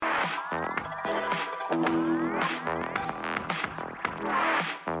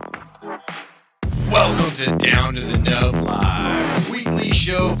to Down to the Nub Live, a weekly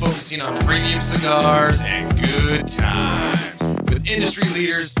show focusing on premium cigars and good times. With industry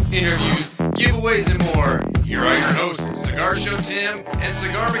leaders, interviews, giveaways, and more, here are your hosts, Cigar Show Tim and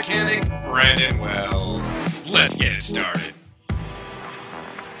cigar mechanic Brandon Wells. Let's get it started.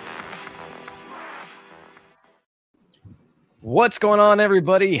 What's going on,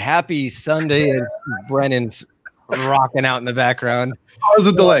 everybody? Happy Sunday. Brennan's rocking out in the background. Oh, there's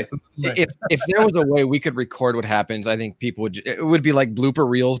a delay. If there was a way we could record what happens, I think people would. It would be like blooper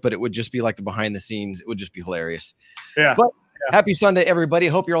reels, but it would just be like the behind the scenes. It would just be hilarious. Yeah. But happy Sunday, everybody.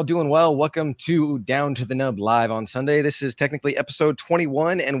 Hope you're all doing well. Welcome to Down to the Nub Live on Sunday. This is technically episode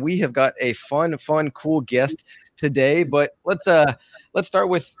 21, and we have got a fun, cool guest today. But let's start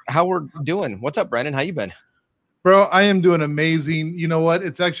with how we're doing. What's up, Brandon? How you been? Bro, I am doing amazing. You know what?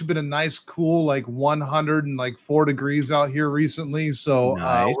 It's actually been a nice, cool, like 104 degrees out here recently. So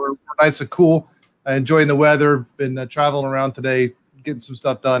Nice. We're nice and cool. Enjoying the weather. Been traveling around today, getting some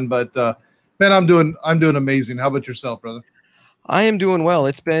stuff done. But man, I'm doing amazing. How about yourself, brother? I am doing well.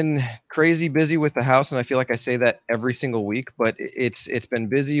 It's been crazy busy with the house, and I feel like I say that every single week, but it's been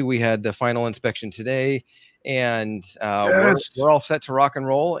busy. We had the final inspection today, and Yes. we're all set to rock and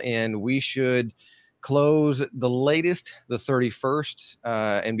roll, and we should close the latest the 31st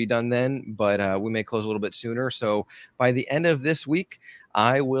and be done then, but we may close a little bit sooner. So by the end of this week,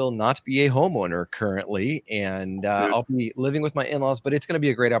 I will not be a homeowner currently, and I'll be living with my in-laws, but it's going to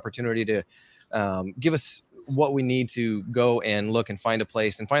be a great opportunity to give us what we need to go and look and find the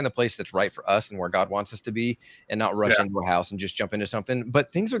place that's right for us and where God wants us to be, and not rush into a house and just jump into something.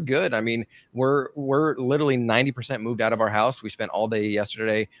 But things are good. I mean, we're literally 90% moved out of our house. We spent all day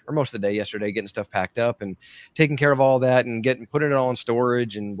yesterday, or most of the day yesterday, getting stuff packed up and taking care of all that and putting it all in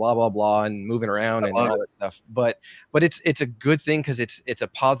storage and blah blah blah and moving around and all that stuff. But it's a good thing because it's a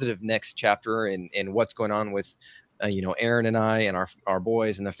positive next chapter in what's going on with Aaron and I and our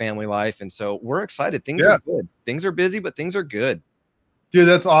boys and the family life. And so we're excited. Things are good. Things are busy, but things are good. Dude,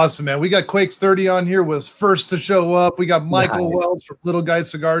 that's awesome, man. We got Quakes 30 on here, was first to show up. We got Michael Wells from Little Guy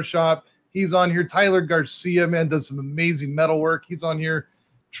Cigar Shop. He's on here. Tyler Garcia, man, does some amazing metal work. He's on here.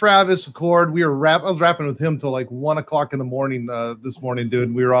 Travis Accord. I was rapping with him till like 1 o'clock in the morning this morning, dude.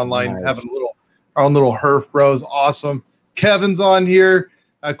 And we were online having our own little herf, bros. Awesome. Kevin's on here.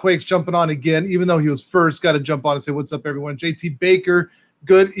 Quake's jumping on again, even though he was first. Got to jump on and say, what's up, everyone? JT Baker,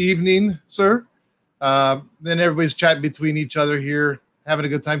 good evening, sir. Then everybody's chatting between each other here, having a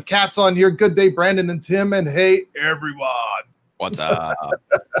good time. Cat's on here. Good day, Brandon and Tim. And hey, everyone. What's up?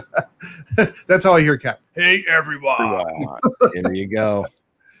 That's how I hear Cat. Hey, everyone. There you go.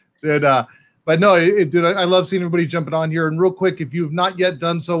 Dude, but no, dude, I love seeing everybody jumping on here. And real quick, if you've not yet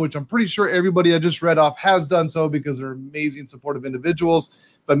done so, which I'm pretty sure everybody I just read off has done so because they're amazing, supportive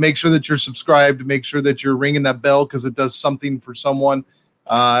individuals, but make sure that you're subscribed, make sure that you're ringing that bell because it does something for someone.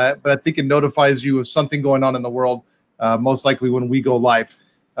 But I think it notifies you of something going on in the world, most likely when we go live.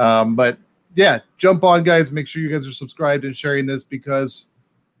 But yeah, jump on, guys. Make sure you guys are subscribed and sharing this because,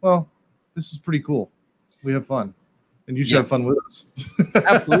 well, this is pretty cool. We have fun. And you should have fun with us.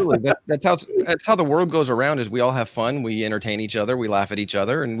 Absolutely. That's how the world goes around. Is we all have fun, we entertain each other, we laugh at each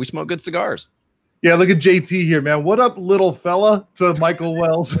other, and we smoke good cigars. Yeah, look at JT here, man. What up, little fella? To Michael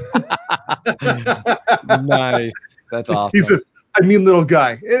Wells. Nice. That's awesome. I mean, little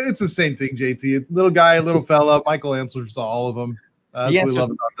guy. It's the same thing, JT. It's little guy, little fella. Michael answers to all of them. That's what we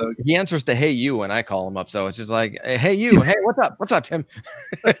love about he answers to "Hey you" when I call him up, so it's just like, "Hey you, hey, what's up, Tim?"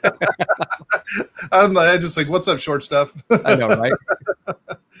 I just like, "What's up, short stuff?" I know, right?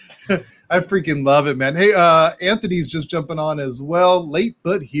 I freaking love it, man. Hey, Anthony's just jumping on as well, late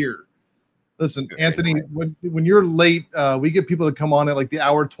but here. Listen, Anthony, when you're late, we get people that come on at like the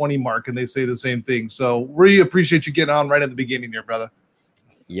hour 20 mark, and they say the same thing. So we appreciate you getting on right at the beginning here, brother.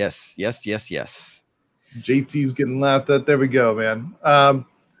 Yes. JT's getting laughed at. There we go, man.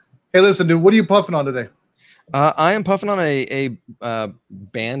 Hey, listen, dude, what are you puffing on today? I am puffing on a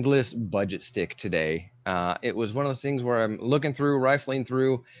bandless budget stick today. It was one of those things where I'm rifling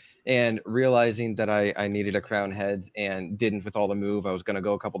through, and realizing that I needed a Crown Heads and didn't with all the move. I was going to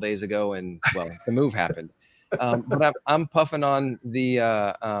go a couple days ago, and well, the move happened. But I'm puffing on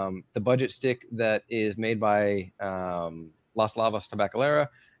the budget stick that is made by Las Lavas Tabacalera,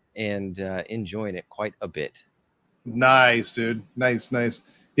 and enjoying it quite a bit. Nice, dude. Nice.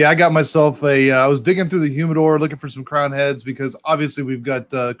 Yeah, I got myself I was digging through the humidor looking for some Crown Heads because obviously we've got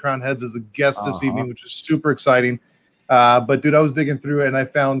Crown Heads as a guest this evening, which is super exciting. But dude, I was digging through and I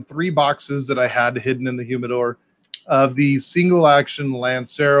found 3 boxes that I had hidden in the humidor of the single action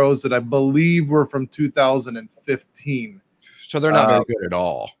Lanceros that I believe were from 2015. So they're not very good at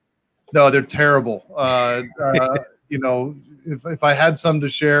all. No, they're terrible. You know, if I had some to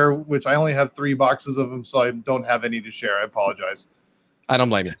share, which I only have 3 boxes of them, so I don't have any to share. I apologize. I don't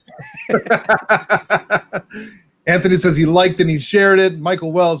blame you. Anthony says he liked and he shared it.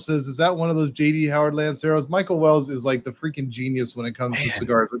 Michael Wells says, is that one of those J.D. Howard Lanceros? Michael Wells is like the freaking genius when it comes to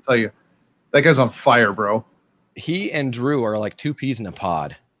cigars. I'll tell you, that guy's on fire, bro. He and Drew are like 2 peas in a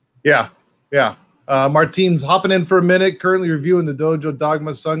pod. Yeah. Martine's hopping in for a minute, currently reviewing the Dojo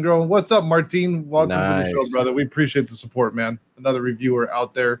Dogma Sungrown. What's up, Martine? Welcome to the show, brother. We appreciate the support, man. Another reviewer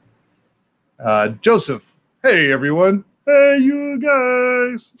out there. Joseph. Hey, everyone. Hey, you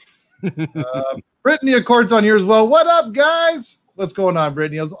guys. Brittany Accords on here as well. What up, guys? What's going on,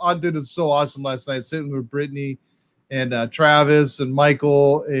 Brittany? I was on, dude. It was so awesome last night sitting with Brittany and Travis and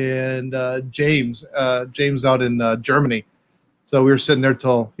Michael and James. James out in Germany. So we were sitting there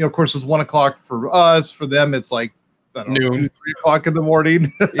till, of course, it's 1 o'clock for us. For them, it's like, I don't know, 2, 3 o'clock in the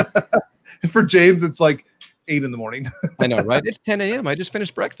morning. And for James, it's like 8 in the morning. I know, right? It's 10 a.m. I just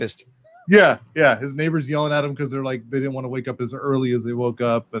finished breakfast. Yeah. His neighbors yelling at him because they're like, they didn't want to wake up as early as they woke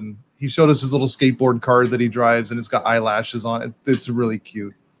up. And he showed us his little skateboard car that he drives, and it's got eyelashes on it. It's really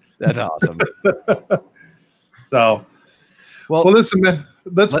cute. That's awesome. So, well, listen, man.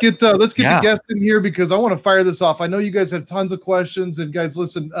 Let's get the guest in here because I want to fire this off. I know you guys have tons of questions, and guys,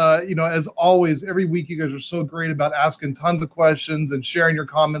 listen. As always, every week you guys are so great about asking tons of questions and sharing your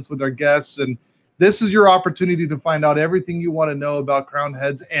comments with our guests. And this is your opportunity to find out everything you want to know about Crowned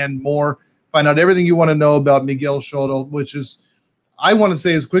Heads and more. Find out everything you want to know about Miguel Sotto, which is, I want to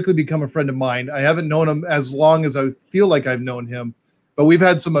say, has quickly become a friend of mine. I haven't known him as long as I feel like I've known him, but we've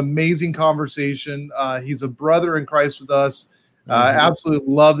had some amazing conversation. He's a brother in Christ with us.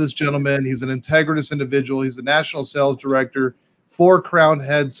 Absolutely love this gentleman. He's an integritous individual. He's the national sales director for Crowned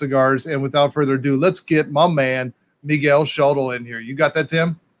Head Cigars. And without further ado, let's get my man, Miguel Sotto, in here. You got that,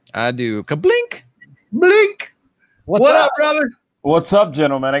 Tim? I do. Kablink. Blink. What up, brother? What's up,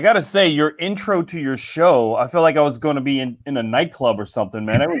 gentlemen? I got to say, your intro to your show, I feel like I was going to be in a nightclub or something,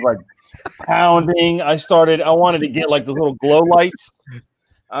 man. It was like pounding. I wanted to get like the little glow lights.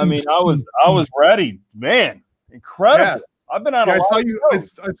 I mean, I was ready, man. Incredible. Yeah. I've been on. Yeah,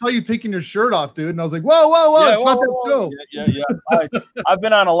 I saw you taking your shirt off, dude, and I was like, "Whoa! Yeah, it's not that show." Yeah. I've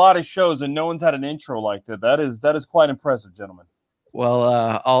been on a lot of shows, and no one's had an intro like that. That is quite impressive, gentlemen. Well,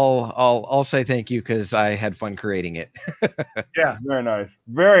 I'll say thank you because I had fun creating it. Yeah, very nice,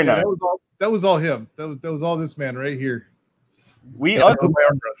 very nice. That was all him. That was all this man right here.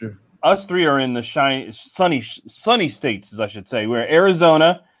 Us three are in the sunny states, as I should say. We're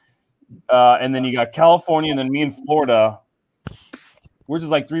Arizona, and then you got California, and then me in Florida. We're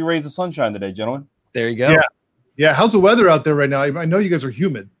just like 3 rays of sunshine today, gentlemen. There you go. Yeah. How's the weather out there right now? I know you guys are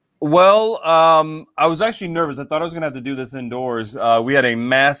humid. Well, I was actually nervous. I thought I was going to have to do this indoors. We had a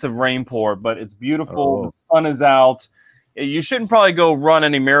massive rain pour, but it's beautiful. The sun is out. You shouldn't probably go run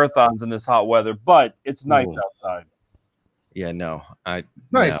any marathons in this hot weather, but it's nice outside. Yeah, no. Nice.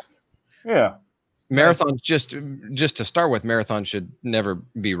 No. Yeah. Marathons, just to start with, marathons should never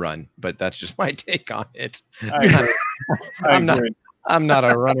be run, but that's just my take on it. I'm not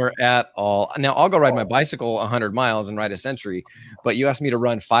a runner at all. Now, I'll go ride my bicycle 100 miles and ride a century, but you asked me to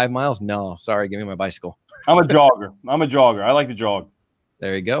run 5 miles? No, sorry, give me my bicycle. I'm a jogger. I like to jog.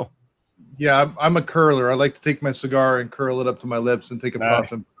 There you go. Yeah, I'm a curler. I like to take my cigar and curl it up to my lips and take a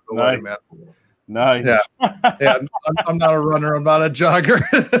puff and put it away, man. Nice. Yeah. I'm not a runner. I'm not a jogger.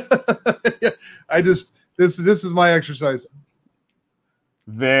 This is my exercise.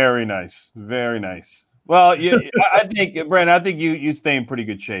 Very nice. Very nice. Well, I think, Brandon, I think you stay in pretty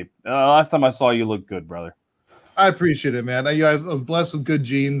good shape. Last time I saw you look good, brother. I appreciate it, man. I was blessed with good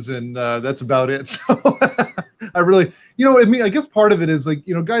genes, and that's about it. So I really, I guess part of it is like,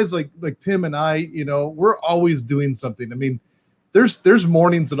 guys like Tim and I, we're always doing something. I mean, there's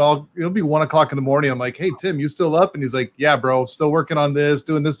mornings that it'll be 1 o'clock in the morning. I'm like, hey, Tim, you still up? And he's like, yeah, bro, still working on this,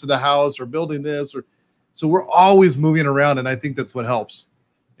 doing this to the house or building this. So we're always moving around. And I think that's what helps.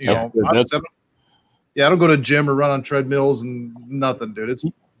 I don't go to gym or run on treadmills and nothing, dude.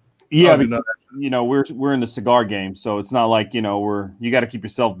 We're in the cigar game. So it's not like, you got to keep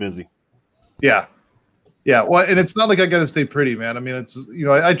yourself busy. Yeah. Yeah, well, and it's not like I got to stay pretty, man. I mean, it's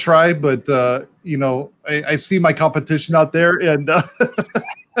I try, but I see my competition out there, and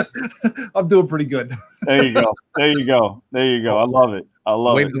I'm doing pretty good. There you go. I love it.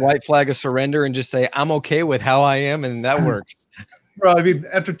 Wave the white flag of surrender and just say, I'm okay with how I am, and that works. Bro, I mean,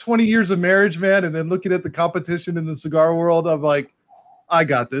 after 20 years of marriage, man, and then looking at the competition in the cigar world, I'm like, I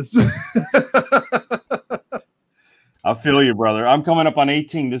got this. I feel you, brother. I'm coming up on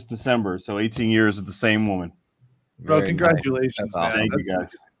 18 this December, so 18 years with the same woman. Bro, congratulations, nice. man. Thank you,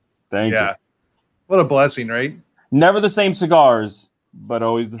 guys. Thank you. What a blessing, right? Never the same cigars, but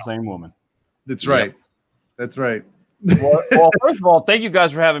always the same woman. That's right. That's right. Well, first of all, thank you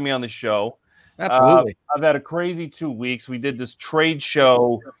guys for having me on the show. Absolutely. I've had a crazy 2 weeks. We did this trade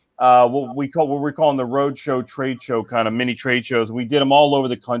show, what we're calling the road show trade show, kind of mini trade shows. We did them all over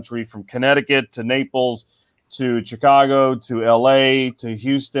the country, from Connecticut to Naples to Chicago to LA to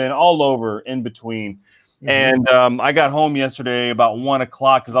Houston, all over in between. And I got home yesterday about 1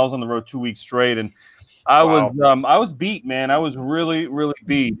 o'clock because I was on the road 2 weeks straight, and I was beat, man. I was really, really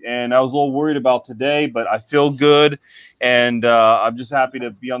beat, and I was a little worried about today, but I feel good, and I'm just happy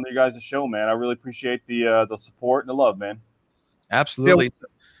to be on your guys' show, man. I really appreciate the support and the love, man. Absolutely.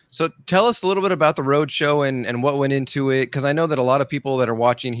 So tell us a little bit about the road show and what went into it, because I know that a lot of people that are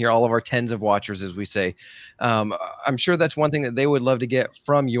watching here, all of our tens of watchers, as we say, I'm sure that's one thing that they would love to get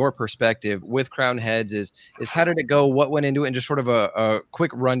from your perspective with Crowned Heads is how did it go, what went into it, and just sort of a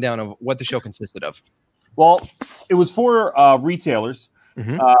quick rundown of what the show consisted of. Well, it was for retailers,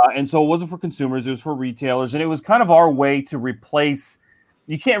 and so it wasn't for consumers. It was for retailers, and it was kind of our way to replace –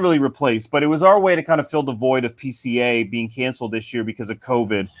 you can't really replace, but it was our way to kind of fill the void of PCA being canceled this year because of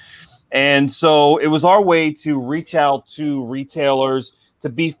COVID. And so it was our way to reach out to retailers, to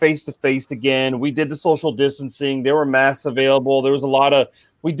be face-to-face again. We did the social distancing. There were masks available. There was a lot of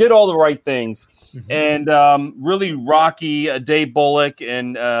 – we did all the right things. And really Rocky, Dave Bullock,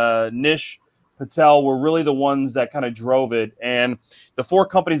 and Nish Patel were really the ones that kind of drove it. And the 4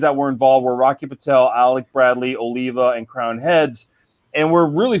 companies that were involved were Rocky Patel, Alec Bradley, Oliva, and Crowned Heads. And we're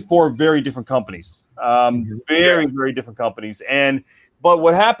really 4 very different companies, very different companies. But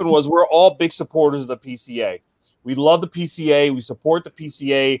what happened was we're all big supporters of the PCA. We love the PCA. We support the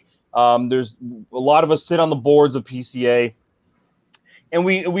PCA. There's a lot of us sit on the boards of PCA. And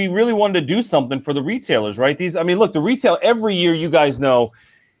we really wanted to do something for the retailers, right? Look, the retail, every year, you guys know,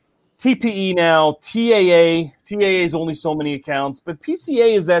 TPE now, TAA is only so many accounts, but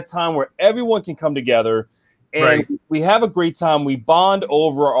PCA is that time where everyone can come together and we have a great time. We bond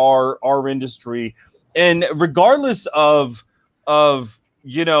over our industry, and regardless of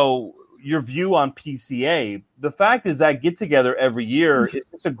your view on PCA, the fact is that get together every year.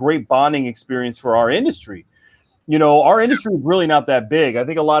 It's a great bonding experience for our industry. Our industry is really not that big. I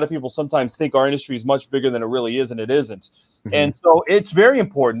think a lot of people sometimes think our industry is much bigger than it really is, and it isn't. And so it's very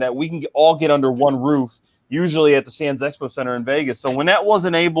important that we can all get under one roof, usually at the Sands Expo Center in Vegas. So when that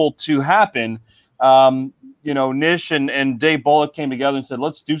wasn't able to happen, Nish and Dave Bullock came together and said,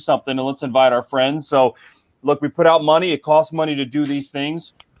 let's do something and let's invite our friends. So, look, we put out money. It costs money to do these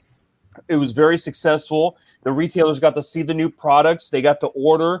things. It was very successful. The retailers got to see the new products. They got to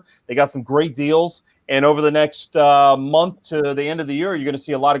order. They got some great deals. And over the next month to the end of the year, you're going to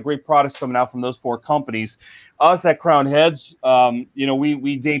see a lot of great products coming out from those 4 companies. Us at Crowned Heads,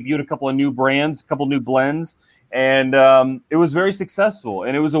 we debuted a couple of new brands, a couple new blends. And it was very successful,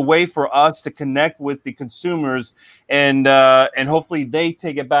 and it was a way for us to connect with the consumers, and hopefully they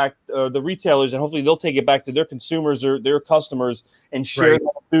take it back, the retailers, and hopefully they'll take it back to their consumers or their customers and share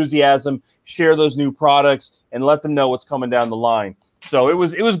that enthusiasm, share those new products, and let them know what's coming down the line. So it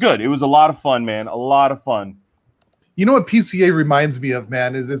was good. It was a lot of fun, man. A lot of fun. You know what PCA reminds me of,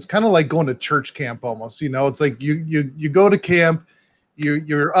 man, is it's kind of like going to church camp almost. It's like you go to camp.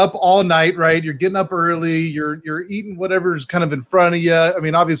 You're up all night, right? You're getting up early. You're eating whatever's kind of in front of you. I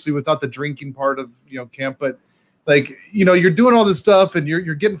mean, obviously without the drinking part of camp, but you're doing all this stuff and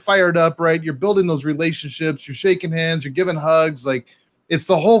you're getting fired up, right? You're building those relationships. You're shaking hands. You're giving hugs. Like it's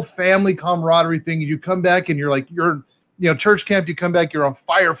the whole family camaraderie thing. You come back and you're church camp. You come back, you're on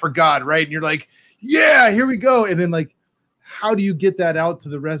fire for God, right? And you're like, yeah, here we go. And then how do you get that out to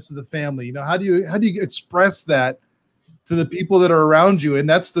the rest of the family? How do you express that to the people that are around you? And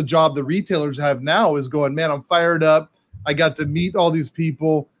that's the job the retailers have now, is going, man, I'm fired up. I got to meet all these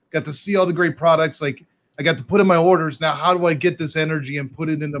people, got to see all the great products. I got to put in my orders. Now, how do I get this energy and put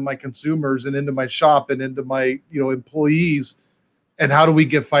it into my consumers and into my shop and into my, employees? And how do we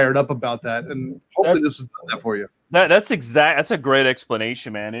get fired up about that? And hopefully this has done that for you. That's a great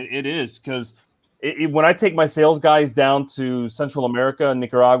explanation, man. It is, because when I take my sales guys down to Central America,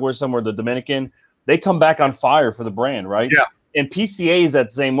 Nicaragua, somewhere, the Dominican, they come back on fire for the brand, right? Yeah. And PCA is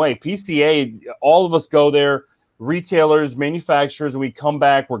that same way. PCA, all of us go there, retailers, manufacturers, and we come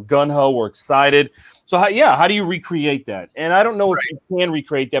back, we're gung-ho, we're excited. So, how do you recreate that? And I don't know if you can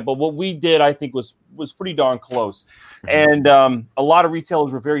recreate that, but what we did, I think, was pretty darn close. And a lot of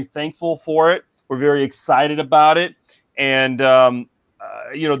retailers were very thankful for it. We're very excited about it. And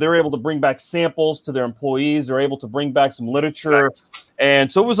they're able to bring back samples to their employees. They're able to bring back some literature.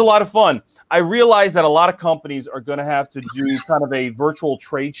 And so it was a lot of fun. I realized that a lot of companies are going to have to do kind of a virtual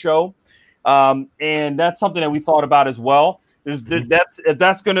trade show. And that's something that we thought about as well. If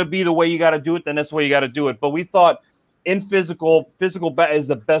that's going to be the way you got to do it, then that's the way you got to do it. But we thought in physical is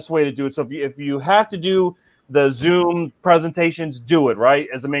the best way to do it. So if you have to do the Zoom presentations, do it, right,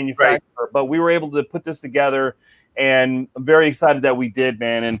 as a manufacturer. Right. But we were able to put this together, and I'm very excited that we did,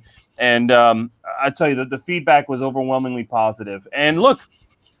 man. And I tell you that the feedback was overwhelmingly positive. And look,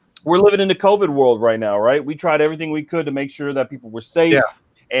 we're living in the COVID world right now, right? We tried everything we could to make sure that people were safe. Yeah.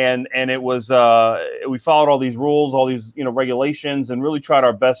 And it was we followed all these rules, all these regulations, and really tried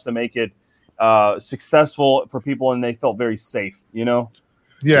our best to make it successful for people, and they felt very safe.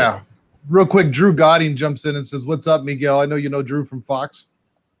 Yeah. Real quick, Drew Godding jumps in and says, "What's up, Miguel? I know you know Drew from Fox."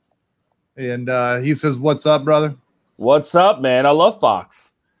 And he says, "What's up, brother?" What's up, man? I love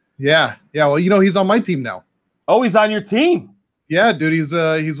Fox. Yeah. Well, he's on my team now. Oh, he's on your team. Yeah, dude,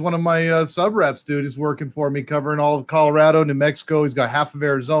 he's one of my sub reps, dude. He's working for me, covering all of Colorado, New Mexico. He's got half of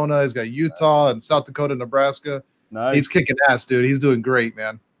Arizona. He's got Utah and South Dakota, Nebraska. Nice. He's kicking ass, dude. He's doing great,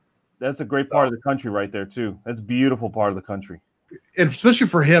 man. That's a great part of the country right there, too. That's a beautiful part of the country. And especially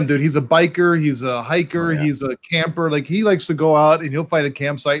for him, dude. He's a biker. He's a hiker. He's a camper. Like, he likes to go out and he'll find a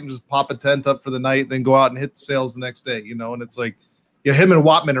campsite and just pop a tent up for the night, then go out and hit the sales the next day, And it's like, him and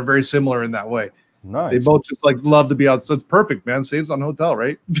Watman are very similar in that way. Nice. They both just love to be out. So it's perfect, man. Saves on hotel,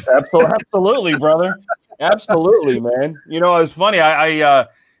 right? Absolutely, brother. Absolutely, man. It was funny. I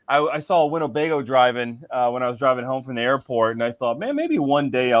saw a Winnebago driving when I was driving home from the airport, and I thought, man, maybe one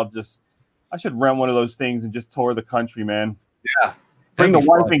day I should rent one of those things and just tour the country, man. Yeah. Bring the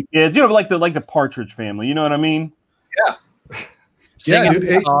wife and kids. Like the Partridge Family. You know what I mean? Yeah. Yeah,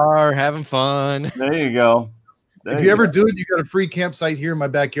 dude. Are having fun. There you go. If you ever do it, you got a free campsite here in my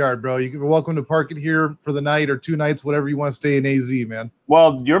backyard, bro. You're welcome to park it here for the night or 2 nights, whatever you want to stay in AZ, man.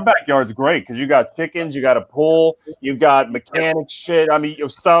 Well, your backyard's great because you got chickens, you got a pool, you've got mechanic shit. I mean, your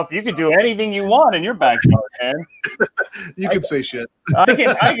stuff. You can do anything you want in your backyard, man. You can say shit. I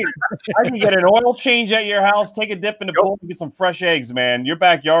can get an oil change at your house, take a dip in the pool, and get some fresh eggs, man. Your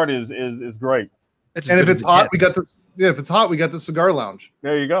backyard is great. And if it's hot, we got this. Yeah, if it's hot, we got the cigar lounge.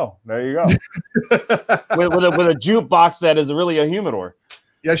 There you go. with a jukebox that is really a humidor.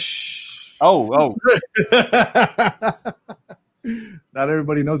 Yeah. Shh. Oh. Not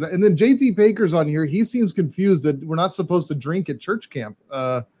everybody knows that. And then JT Baker's on here. He seems confused that we're not supposed to drink at church camp.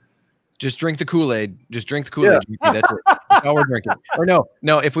 Just drink the Kool-Aid. Just drink the Kool-Aid. Yeah. That's it. That's all we're drinking. Or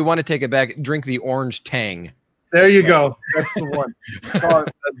no. If we want to take it back, drink the orange Tang. There you go. That's the one.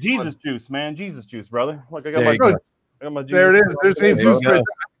 That's Jesus juice, man. Jesus juice, brother. Look, I got my Jesus. There it is. There's Jesus right there.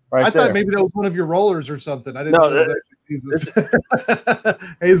 Right I there. thought maybe that was one of your rollers or something. I didn't know that was actually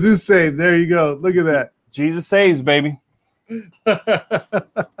Jesus. Jesus saves. There you go. Look at that. Jesus saves, baby.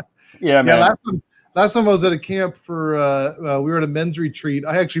 Yeah, man. Last time I was at a camp for we were at a men's retreat.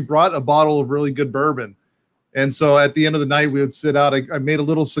 I actually brought a bottle of really good bourbon. And so at the end of the night, we would sit out. I made a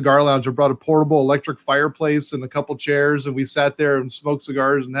little cigar lounge. I brought a portable electric fireplace and a couple chairs, and we sat there and smoked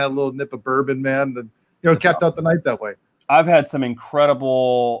cigars and had a little nip of bourbon, man. And kept out the night that way. I've had some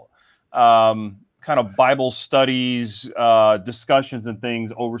incredible kind of Bible studies, discussions, and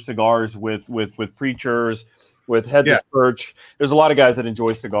things over cigars with preachers, with heads of church. There's a lot of guys that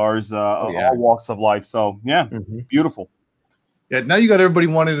enjoy cigars, all walks of life. So beautiful. Yeah, now you got everybody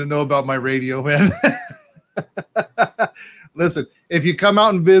wanting to know about my radio, man. Listen, if you come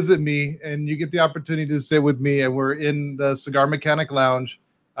out and visit me and you get the opportunity to sit with me and we're in the Cigar Mechanic Lounge,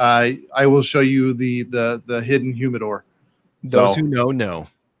 I will show you the hidden humidor. Those who know.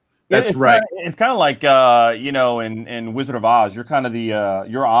 That's right. It's kind of like in Wizard of Oz, you're kind of the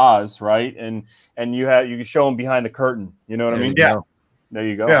you're Oz, right? And you can show them behind the curtain. You know what I mean? Yeah. There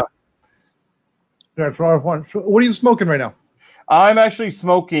you go. Yeah. That's what I want. So what are you smoking right now? I'm actually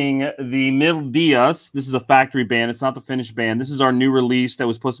smoking the Mil Dias. This is a factory band. It's not the finished band. This is our new release that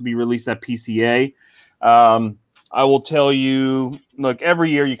was supposed to be released at PCA. I will tell you, look,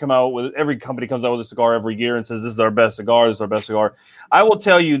 every company comes out with a cigar every year and says, this is our best cigar. This is our best cigar. I will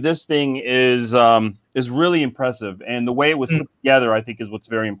tell you, this thing is really impressive. And the way it was put together, I think, is what's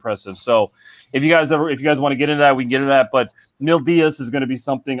very impressive. So if you guys want to get into that, we can get into that. But Mil Dias is going to be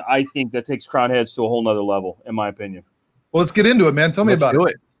something I think that takes Crown Heads to a whole nother level, in my opinion. Well, let's get into it, man. Tell me about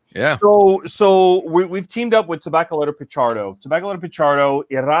it. Yeah. So we've teamed up with Tabacalera Pichardo. Tabacalera Pichardo,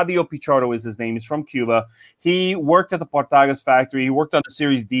 Iradio Pichardo is his name. He's from Cuba. He worked at the Partagas factory. He worked on the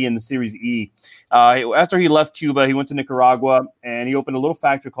Series D and the Series E. After he left Cuba, he went to Nicaragua, and he opened a little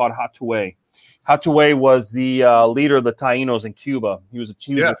factory called Hatuey. Hatuey was the leader of the Tainos in Cuba. He was a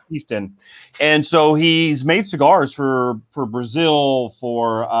chieftain. And so he's made cigars for Brazil,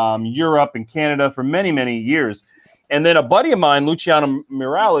 for Europe and Canada for many, many years. And then a buddy of mine, Luciano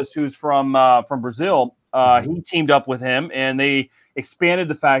Morales, who's from Brazil, he teamed up with him, and they expanded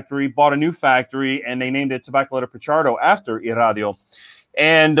the factory, bought a new factory, and they named it Tabacalera Pichardo after Iradio.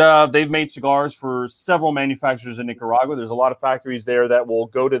 And they've made cigars for several manufacturers in Nicaragua. There's a lot of factories there that will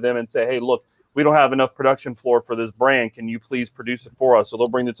go to them and say, hey, look, we don't have enough production floor for this brand. Can you please produce it for us? So they'll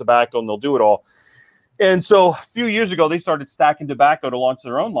bring the tobacco and they'll do it all. And so a few years ago, they started stacking tobacco to launch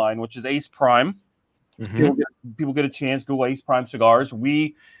their own line, which is Ace Prime. People get a chance. Google Ace Prime cigars.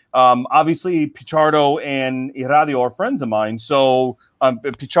 We obviously Pichardo and Iradio are friends of mine. So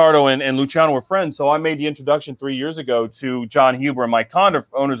Pichardo and Luciano were friends. So I made the introduction 3 years ago to John Huber and Mike Conda,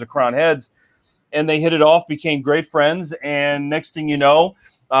 owners of Crown Heads, and they hit it off, became great friends. And next thing you know,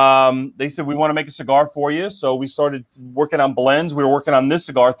 they said, we want to make a cigar for you. So we started working on blends. We were working on this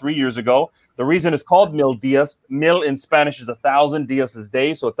cigar 3 years ago. The reason it's called Mil Dias, Mil in Spanish is 1,000, Dias is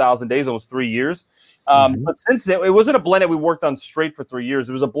days. So 1,000 days, almost 3 years. But since then, it wasn't a blend that we worked on straight for 3 years.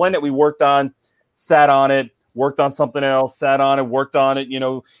 It was a blend that we worked on, sat on it, worked on something else, sat on it, worked on it,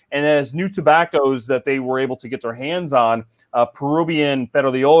 and then as new tobaccos that they were able to get their hands on, Peruvian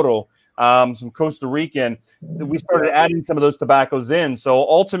Pero de Oro, some Costa Rican, we started adding some of those tobaccos in. So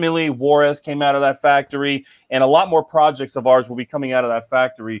ultimately, Juarez came out of that factory, and a lot more projects of ours will be coming out of that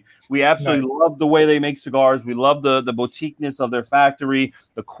factory. We absolutely love the way they make cigars. We love the boutiqueness of their factory,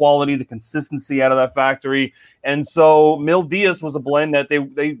 the quality, the consistency out of that factory. And so Mil Dias was a blend that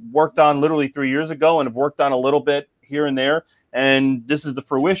they worked on literally 3 years ago and have worked on a little bit here and there. And this is the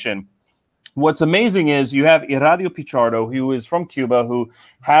fruition. What's amazing is you have Iradio Pichardo, who is from Cuba, who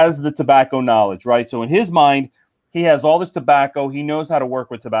has the tobacco knowledge, right? So in his mind, he has all this tobacco. He knows how to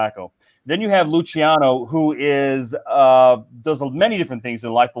work with tobacco. Then you have Luciano, who is does many different things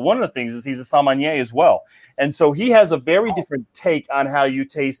in life. But one of the things is he's a sommelier as well. And so he has a very different take on how you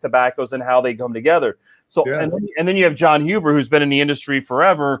taste tobaccos and how they come together. So and then you have John Huber, who's been in the industry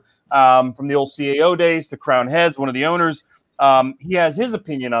forever, from the old CAO days to Crown Heads, one of the owners. He has his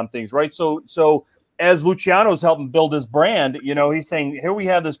opinion on things, right? So as Luciano's helping build his brand, he's saying, here we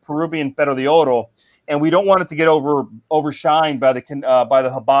have this Peruvian Pero de Oro, and we don't want it to get overshined by the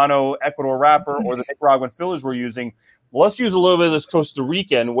Habano Ecuador wrapper or the Nicaraguan fillers we're using. Well, let's use a little bit of this Costa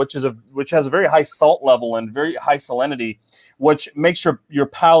Rican, which has a very high salt level and very high salinity, which makes your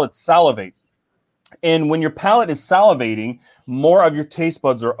palate salivate. And when your palate is salivating, more of your taste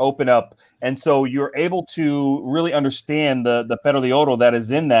buds are open up. And so you're able to really understand the Pero de Oro that is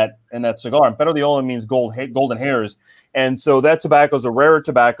in that cigar. And Pero de Oro means golden hairs. And so that tobacco is a rarer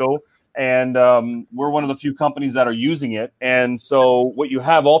tobacco. And we're one of the few companies that are using it. And so what you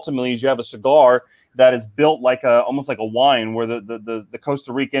have ultimately is you have a cigar that is built like almost like a wine, where the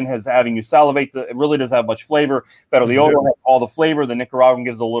Costa Rican has having you salivate. It really doesn't have much flavor. Pero de Oro has all the flavor. The Nicaraguan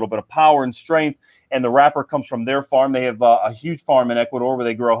gives a little bit of power and strength. And the wrapper comes from their farm. They have a huge farm in Ecuador where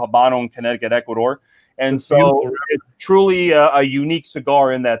they grow Habano in Connecticut, Ecuador. And it's truly a unique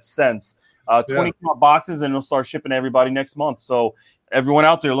cigar in that sense. 20 boxes, and it'll start shipping to everybody next month. So everyone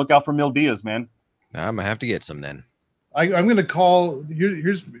out there, look out for Mil Dias, man. I'm going to have to get some then. I'm going to call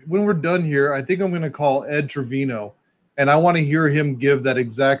here's when we're done here. I think I'm going to call Ed Trevino, and I want to hear him give that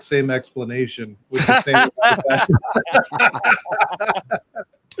exact same explanation with the same.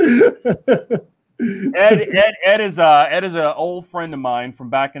 Ed is an old friend of mine from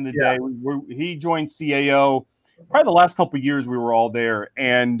back in the day. He joined CAO probably the last couple of years. We were all there,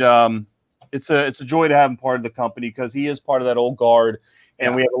 and it's a joy to have him part of the company because he is part of that old guard.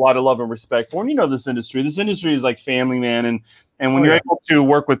 And we have a lot of love and respect for him. This industry. This industry is like family, man. And when you're able to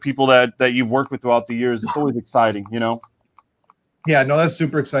work with people that you've worked with throughout the years, it's always exciting, Yeah, no, that's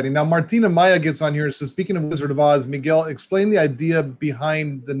super exciting. Now, Martina Maya gets on here and says, speaking of Wizard of Oz, Miguel, explain the idea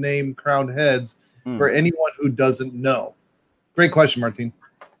behind the name Crowned Heads for anyone who doesn't know. Great question, Martine.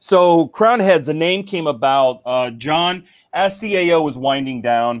 So Crowned Heads, the name came about, John, as CAO was winding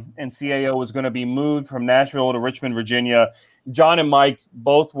down and CAO was going to be moved from Nashville to Richmond, Virginia. John and Mike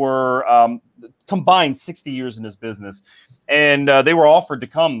both were combined 60 years in this business. And they were offered to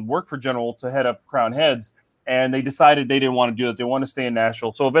come work for General to head up Crowned Heads. and they decided they didn't want to do it. They want to stay in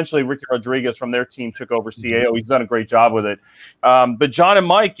Nashville. So eventually Ricky Rodriguez from their team took over CAO. He's done a great job with it. But John and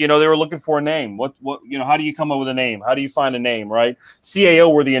Mike, they were looking for a name. What, how do you come up with a name? How do you find a name, right?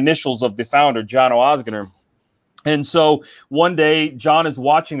 CAO were the initials of the founder, John Osgoner. And so one day John is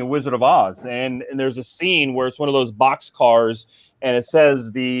watching The Wizard of Oz, and there's a scene where it's one of those box cars, and it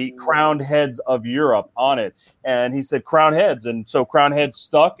says the crowned heads of Europe on it. And he said crowned heads. And so crowned heads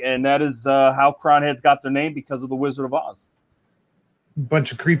stuck. And that is how crowned heads got their name, because of The Wizard of Oz.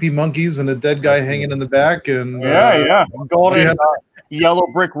 Bunch of creepy monkeys and a dead guy hanging in the back. And Going in Yellow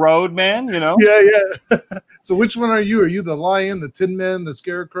Brick Road, man, Yeah. So which one are you? Are you the lion, the Tin Man, the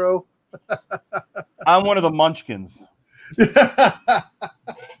Scarecrow? I'm one of the Munchkins.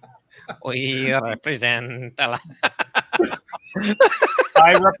 We represent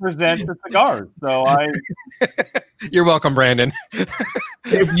I represent the cigars. So You're welcome, Brandon.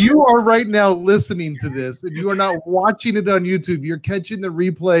 If you are right now listening to this and you are not watching it on YouTube, you're catching the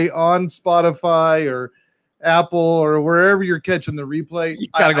replay on Spotify or Apple or wherever you're catching the replay. You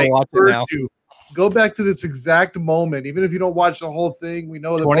gotta go watch it now. Go back to this exact moment. Even if you don't watch the whole thing, we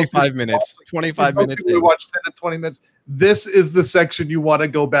know that 25 minutes. 25 minutes. We watch 10 to 20 minutes. This is the section you want to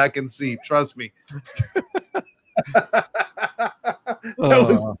go back and see. Trust me. That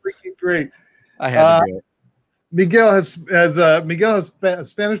was freaking great. I had to do it. Miguel has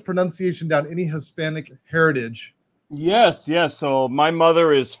Spanish pronunciation down. Any Hispanic heritage? Yes. So my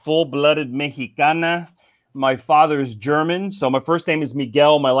mother is full-blooded Mexicana. My father is German. So my first name is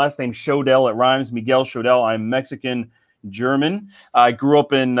Miguel. My last name Shodell. It rhymes. Miguel Shodell. I'm Mexican German. I grew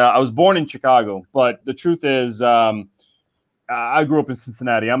up I was born in Chicago, but the truth is, I grew up in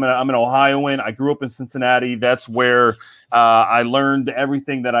Cincinnati. I'm an Ohioan. I grew up in Cincinnati. That's where I learned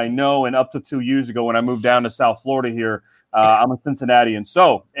everything that I know. And up to 2 years ago, when I moved down to South Florida here, I'm a Cincinnatian.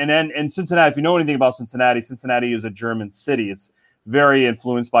 And Cincinnati, if you know anything about Cincinnati, Cincinnati is a German city. It's very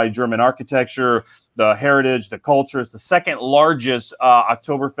influenced by German architecture, the heritage, the culture. It's the second largest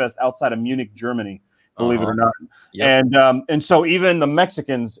Oktoberfest outside of Munich, Germany, believe it or not. Yep. And so even the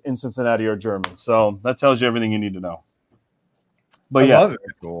Mexicans in Cincinnati are German. So that tells you everything you need to know. But I love it.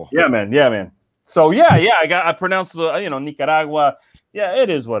 Cool. Yeah, man. So I pronounced the Nicaragua. Yeah,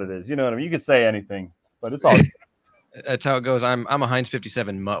 it is what it is. You know what I mean? You could say anything, but it's all. That's how it goes. I'm a Heinz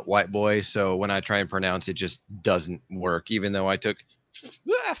 57 mutt white boy, so when I try and pronounce it, just doesn't work. Even though I took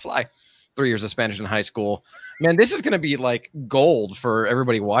 3 years of Spanish in high school. Man, this is gonna be like gold for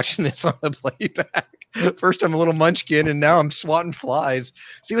everybody watching this on the playback. First, I'm a little munchkin, and now I'm swatting flies.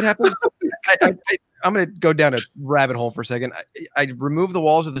 See what happens? I'm going to go down a rabbit hole for a second. I removed the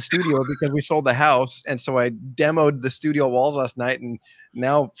walls of the studio because we sold the house. And so I demoed the studio walls last night. And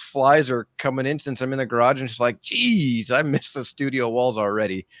now flies are coming in since I'm in the garage. And it's like, geez, I missed the studio walls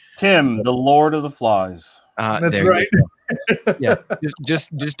already. Tim, the Lord of the Flies. That's right. Yeah.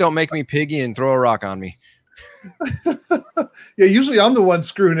 Just don't make me piggy and throw a rock on me. Yeah, usually I'm the one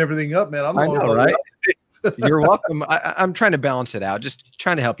screwing everything up, man. I know, right? You're welcome. I'm trying to balance it out. Just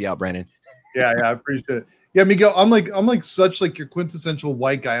trying to help you out, Brandon. Yeah, I appreciate it. Yeah, Miguel, I'm like such like your quintessential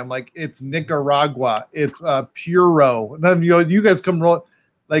white guy. I'm like, it's Nicaragua, it's Puro. And then you guys come roll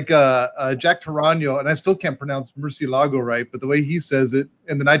like Jack Tarano, and I still can't pronounce Murcielago right, but the way he says it,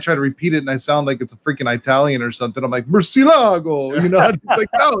 and then I try to repeat it, and I sound like it's a freaking Italian or something. I'm like Murcielago, it's like,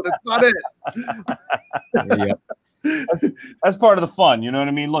 no, that's not it. Yeah. That's part of the fun, you know what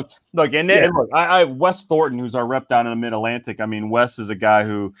I mean? Look, and look, I have Wes Thornton, who's our rep down in the Mid-Atlantic. I mean, Wes is a guy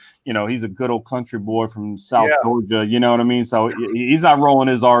who, he's a good old country boy from South Georgia, you know what I mean? So he's not rolling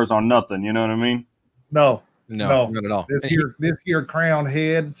his R's on nothing, you know what I mean? No, not at all. This here crown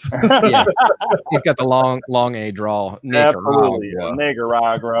heads. Yeah, he's got the long A drawl.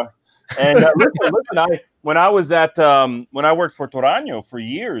 Nicaragua. And listen, when I worked for Torano for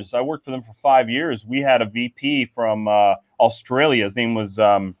years, I worked for them for 5 years. We had a VP from Australia. His name was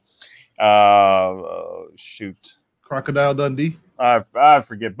Crocodile Dundee. I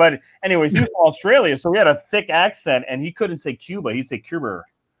forget, but anyways, he was from Australia, so he had a thick accent, and he couldn't say Cuba; he'd say Cuba.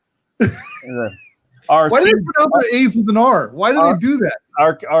 Why do they pronounce the A's with an R? Why do they do that?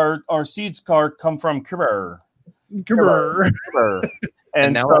 Our seeds come from Cuba. Cuba.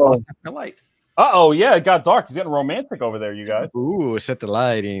 And now so, light. Yeah, it got dark. It's getting romantic over there, you guys. Ooh, set the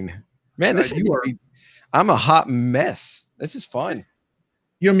lighting. Man, I'm a hot mess. This is fun.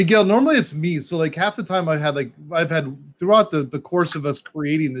 Miguel, normally it's me. So like half the time I've had throughout the course of us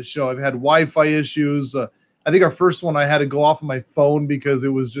creating this show, I've had Wi-Fi issues. I think our first one I had to go off of my phone because it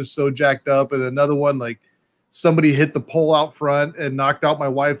was just so jacked up. And another one, like somebody hit the pole out front and knocked out my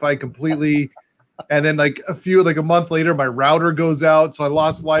Wi-Fi completely. And then like a month later, my router goes out. So I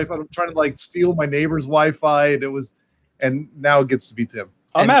lost Wi-Fi. I'm trying to like steal my neighbor's Wi-Fi. And now it gets to be Tim.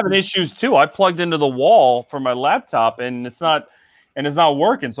 I'm having issues too. I plugged into the wall for my laptop and it's not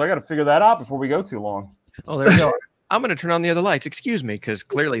working. So I got to figure that out before we go too long. Oh, there we go. I'm going to turn on the other lights. Excuse me, because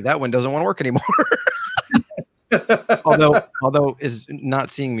clearly that one doesn't want to work anymore. although is not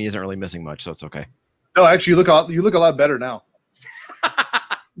seeing me isn't really missing much, so it's okay. No, actually, you look a lot better now.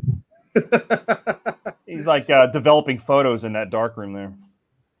 He's like developing photos in that dark room there.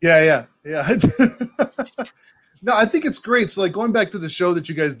 Yeah. No, I think it's great. So, like going back to the show that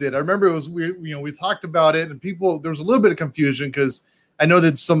you guys did, I remember we talked about it, and there was a little bit of confusion because I know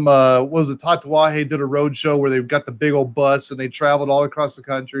that some Tatawahe did a road show where they've got the big old bus and they traveled all across the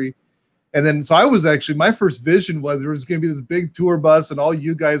country. And then, so I was actually, my first vision was there was going to be this big tour bus and all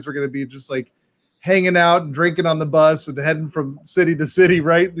you guys were going to be just like hanging out and drinking on the bus and heading from city to city,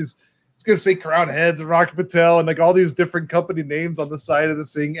 right? It's going to say Crown Heads and Rocky Patel and like all these different company names on the side of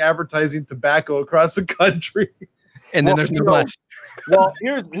this thing, advertising tobacco across the country. And then there's no bus. Well,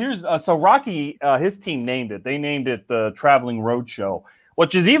 here's so Rocky, his team named it. They named it the Traveling Road Show.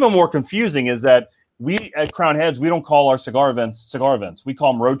 Which is even more confusing is that we at Crown Heads, we don't call our cigar events. We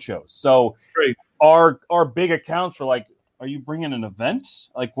call them road shows. So Great. Our big accounts were like, are you bringing an event?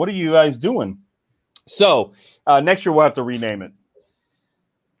 Like, what are you guys doing? So next year we'll have to rename it.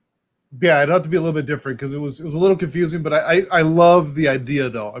 Yeah, it'd have to be a little bit different because it was a little confusing, but I love the idea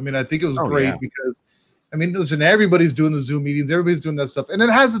though. I mean, I think it was great because I mean, listen, everybody's doing the Zoom meetings, everybody's doing that stuff, and it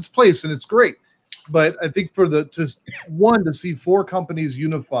has its place and it's great. But I think to see four companies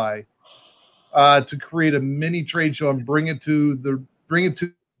unify to create a mini trade show and bring it to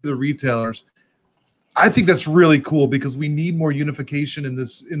the retailers, I think that's really cool because we need more unification in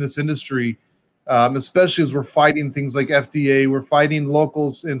this industry, especially as we're fighting things like FDA, we're fighting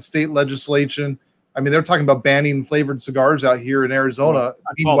locals and state legislation. I mean, they're talking about banning flavored cigars out here in Arizona.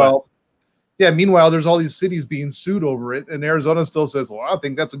 Meanwhile, there's all these cities being sued over it, and Arizona still says, well, I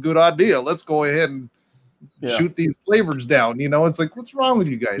think that's a good idea. Let's go ahead and shoot these flavors down. You know, it's like, what's wrong with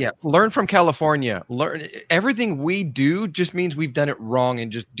you guys? Yeah, learn from California. Learn everything we do just means we've done it wrong,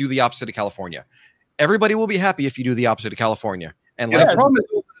 and just do the opposite of California. Everybody will be happy if you do the opposite of California. And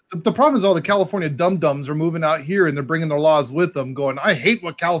the problem is all the California dum-dums are moving out here and they're bringing their laws with them going, I hate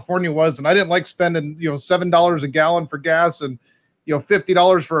what California was. And I didn't like spending, $7 a gallon for gas and,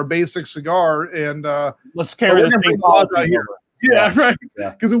 $50 for a basic cigar. And let's carry the same policy out here. Yeah, right.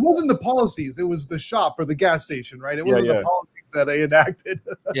 Because it wasn't the policies. It was the shop or the gas station, right? It wasn't the policies that they enacted.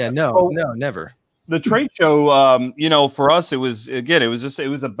 No, never. The trade show, for us, it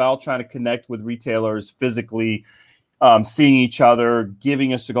was about trying to connect with retailers physically, seeing each other,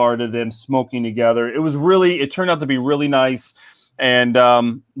 giving a cigar to them, smoking together. It turned out to be really nice. And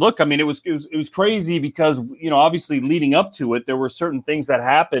look, I mean, it was crazy because, obviously leading up to it, there were certain things that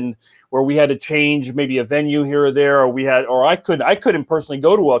happened where we had to change maybe a venue here or there, or I couldn't personally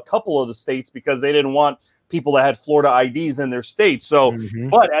go to a couple of the states because they didn't want people that had Florida IDs in their state. So,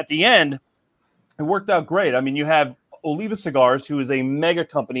 but at the end, it worked out great. I mean, you have Oliva Cigars, who is a mega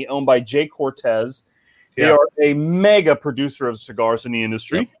company owned by Jay Cortez. They are a mega producer of cigars in the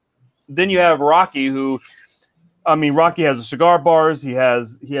industry. Yep. Then you have Rocky, Rocky has the cigar bars. He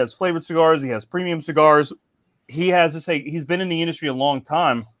has flavored cigars. He has premium cigars. He's been in the industry a long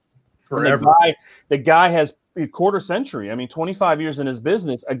time. Forever. The guy has a quarter century. I mean, 25 years in his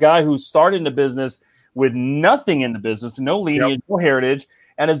business. A guy who started in the business with nothing in the business, no lineage, no heritage,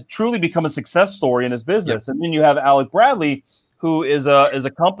 and has truly become a success story in his business. Yep. And then you have Alec Bradley, who is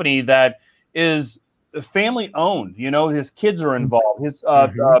a company that is family owned. His kids are involved.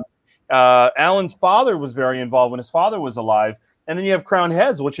 Alan's father was very involved when his father was alive. And then you have Crown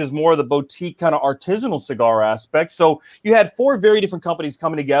Heads, which is more of the boutique kind of artisanal cigar aspect. So you had four very different companies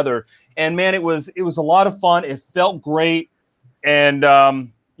coming together. And man, it was a lot of fun. It felt great. And,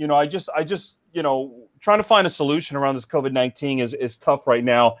 I just trying to find a solution around this COVID-19 is tough right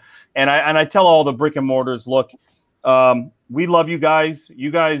now. And I tell all the brick and mortars, look, we love you guys.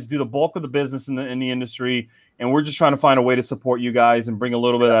 You guys do the bulk of the business in the industry. And we're just trying to find a way to support you guys and bring a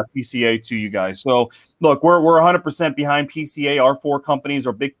little bit of that PCA to you guys. So, look, we're 100% behind PCA. Our four companies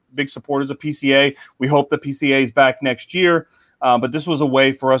are big supporters of PCA. We hope the PCA is back next year. But this was a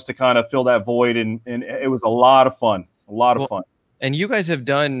way for us to kind of fill that void, and it was a lot of fun. Fun. And you guys have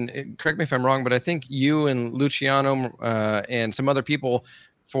done, correct me if I'm wrong, but I think you and Luciano and some other people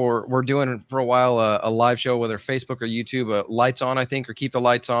we're doing for a while a live show, whether Facebook or YouTube, lights on, I think, or keep the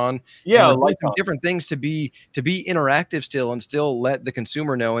lights on. Yeah, and we're doing lights some on. different things to be interactive still, and still let the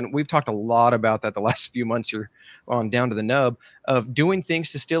consumer know. And we've talked a lot about that the last few months here on Down to the Nub, of doing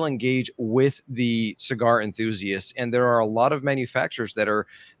things to still engage with the cigar enthusiasts. And there are a lot of manufacturers that are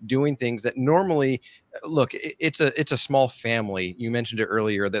doing things that normally, look, it's a small family. You mentioned it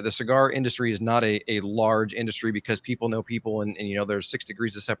earlier that the cigar industry is not a large industry because people know people, and there's 6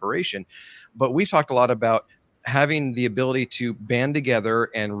 degrees of separation. But we've talked a lot about having the ability to band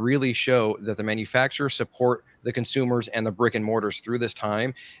together and really show that the manufacturers support the consumers and the brick and mortars through this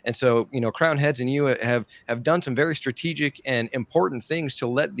time. And so, Crown Heads and you have done some very strategic and important things to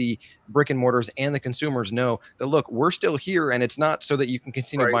let the brick and mortars and the consumers know that, look, we're still here, and it's not so that you can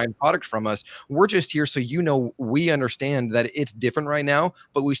continue buying product from us. We're just here so we understand that it's different right now,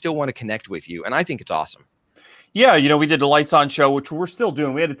 but we still want to connect with you. And I think it's awesome. Yeah, we did the Lights On show, which we're still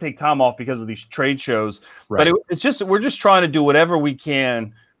doing. We had to take time off because of these trade shows, but we're just trying to do whatever we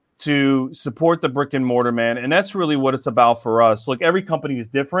can to support the brick and mortar, man. And that's really what it's about for us. Look, every company is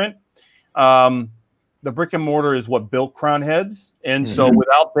different. The brick and mortar is what built Crown Heads. And so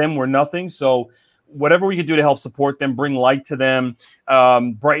without them, we're nothing. So whatever we can do to help support them, bring light to them,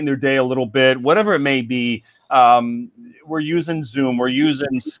 brighten their day a little bit, whatever it may be. We're using Zoom, we're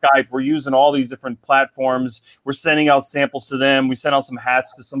using Skype, we're using all these different platforms. We're sending out samples to them. We sent out some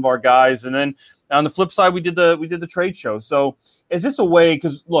hats to some of our guys. And then on the flip side, we did the trade show. So it's just a way,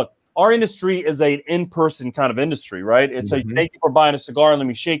 because look, our industry is an in-person kind of industry, right? It's a thank you for buying a cigar, let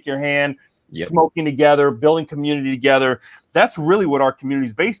me shake your hand, smoking together, building community together. That's really what our community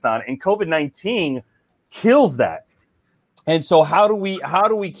is based on. And COVID-19 kills that. And so how do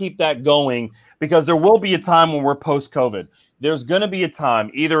we keep that going? Because there will be a time when we're post-COVID. There's going to be a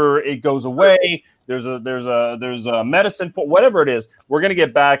time, either it goes away, there's a medicine for whatever it is. We're going to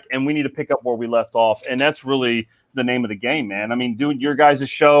get back, and we need to pick up where we left off. And that's really the name of the game, man. I mean, doing your guys'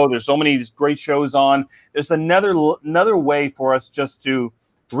 show, there's so many great shows on. There's another way for us just to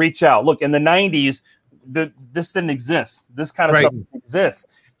reach out. Look, in the 90s, this didn't exist. This kind of stuff didn't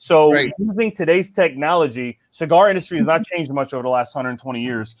exist. So using today's technology, cigar industry has not changed much over the last 120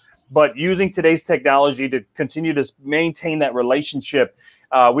 years, but using today's technology to continue to maintain that relationship,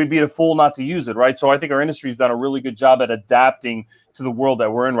 we'd be a fool not to use it, right? So I think our industry has done a really good job at adapting to the world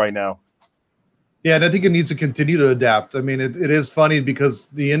that we're in right now. Yeah, and I think it needs to continue to adapt. I mean, it is funny because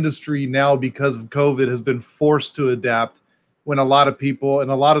the industry now, because of COVID, has been forced to adapt, when a lot of people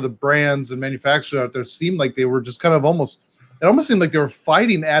and a lot of the brands and manufacturers out there seemed like they were just kind of it almost seemed like they were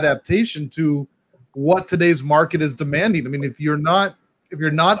fighting adaptation to what today's market is demanding. I mean, if you're not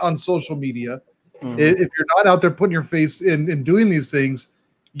on social media, if you're not out there putting your face in doing these things,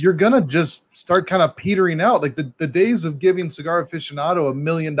 you're going to just start kind of petering out. Like the days of giving Cigar Aficionado $1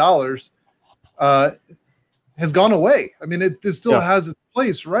 million has gone away. I mean, it still has its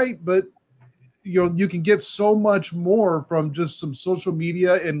place, right? But you can get so much more from just some social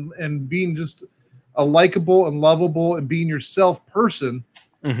media and being just a likable and lovable and being yourself person,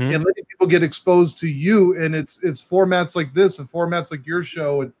 and letting people get exposed to you. And it's formats like this and formats like your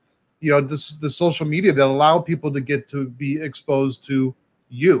show and the social media that allow people to get to be exposed to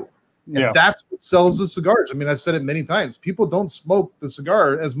you. And that's what sells the cigars. I mean, I've said it many times. People don't smoke the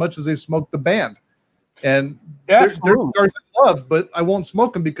cigar as much as they smoke the band. And there's cigars I love, but I won't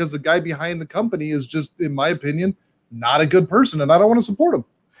smoke them because the guy behind the company is just, in my opinion, not a good person, and I don't want to support him.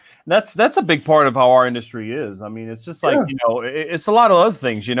 That's a big part of how our industry is. I mean, it's just like, it's a lot of other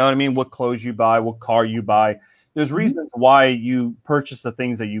things, you know what I mean? What clothes you buy, what car you buy. There's reasons why you purchase the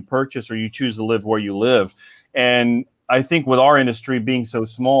things that you purchase, or you choose to live where you live. And I think with our industry being so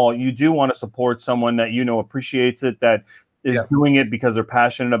small, you do want to support someone that appreciates it, that is doing it because they're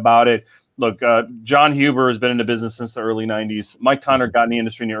passionate about it. Look, John Huber has been in the business since the early 90s. Mike Connor got in the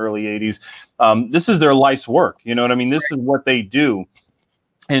industry in the early 80s. This is their life's work. You know what I mean? This is what they do.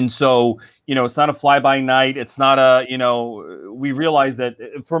 And so, it's not a fly-by-night. It's not we realize that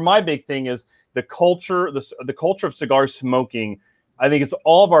for my big thing is the culture of cigar smoking. I think it's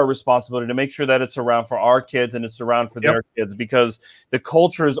all of our responsibility to make sure that it's around for our kids and it's around for their kids, because the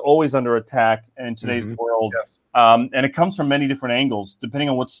culture is always under attack in today's world. And it comes from many different angles. Depending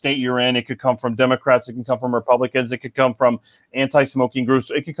on what state you're in, it could come from Democrats, it can come from Republicans, it could come from anti-smoking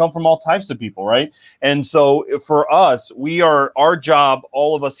groups, it could come from all types of people, right? And so for us, our job,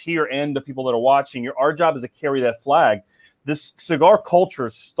 all of us here and the people that are watching, our job is to carry that flag. This cigar culture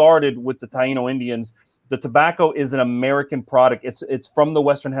started with the Taino Indians. The tobacco is an American product. It's from the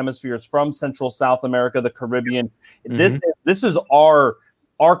Western Hemisphere. It's from Central South America, the Caribbean. This is our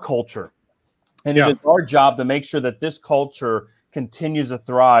culture. And it is our job to make sure that this culture continues to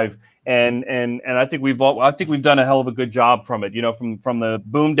thrive. And I think we've done a hell of a good job from it. You know, from the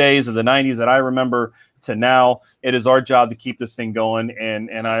boom days of the 90s that I remember to now, it is our job to keep this thing going.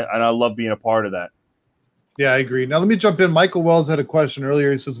 And I love being a part of that. Yeah, I agree. Now let me jump in. Michael Wells had a question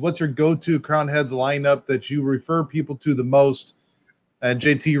earlier. He says, what's your go-to Crown Heads lineup that you refer people to the most? And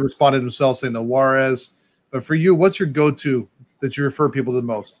JT responded himself saying the Juarez. But for you, what's your go-to that you refer people to the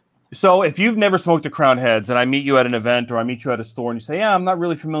most? So if you've never smoked a Crown Heads and I meet you at an event or I meet you at a store and you say, yeah, I'm not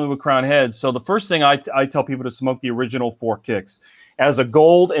really familiar with Crown Heads. So the first thing I tell people to smoke the original 4 Kicks as a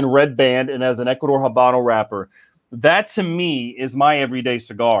gold and red band and as an Ecuador Habano wrapper. That to me is my everyday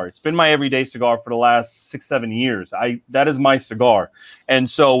cigar. It's been my everyday cigar for the last 6-7 years. That is my cigar. And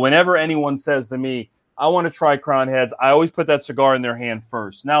so whenever anyone says to me, I want to try Crown Heads, I always put that cigar in their hand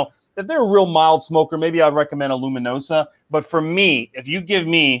first. Now, if they're a real mild smoker, maybe I'd recommend a Luminosa. But for me, if you give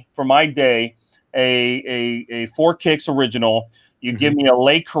me, for my day, a 4 Kicks original, you give me a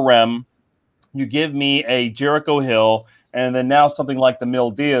Le Carême, you give me a Jericho Hill, and then now something like the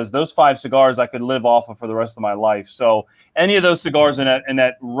Mil Diaz, those 5 cigars I could live off of for the rest of my life. So any of those cigars in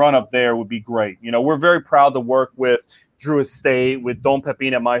that run up there would be great. You know, we're very proud to work with Drew Estate, with Don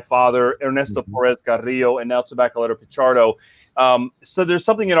Pepin at My Father, Ernesto Perez Carrillo, and now Tabacalero Pichardo. So there's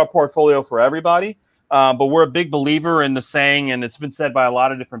something in our portfolio for everybody. But we're a big believer in the saying, and it's been said by a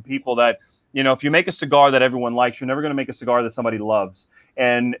lot of different people that, you know, if you make a cigar that everyone likes, you're never going to make a cigar that somebody loves.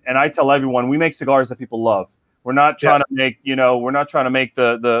 And I tell everyone, we make cigars that people love. We're not trying to make, we're not trying to make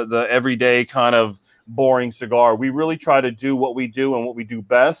the everyday kind of boring cigar. We really try to do what we do and what we do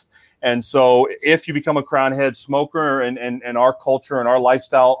best. And so if you become a Crown Head smoker and our culture and our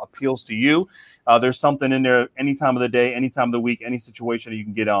lifestyle appeals to you, there's something in there any time of the day, any time of the week, any situation that you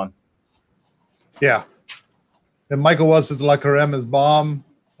can get on. Yeah. And Michael Wells says La Carême is bomb.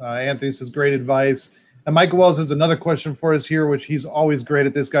 Anthony says great advice. And Michael Wells has another question for us here, which he's always great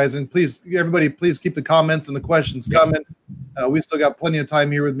at this, guys. And please, everybody, please keep the comments and the questions coming. We still got plenty of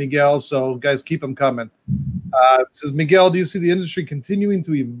time here with Miguel, so guys, keep them coming. Says Miguel, do you see the industry continuing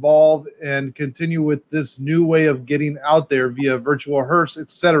to evolve and continue with this new way of getting out there via virtual hearse,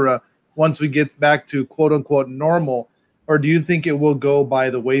 etc., once we get back to quote unquote normal, or do you think it will go by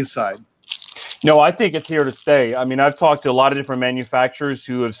the wayside? No, I think it's here to stay. I mean, I've talked to a lot of different manufacturers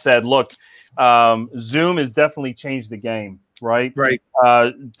who have said, look, Zoom has definitely changed the game, right? Right.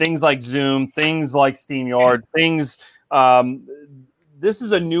 Things like Zoom, things like SteamYard, this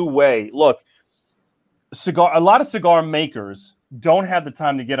is a new way. Look, a lot of cigar makers don't have the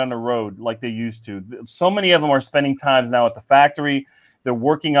time to get on the road like they used to. So many of them are spending times now at the factory. They're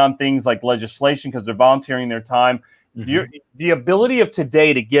working on things like legislation because they're volunteering their time. The ability of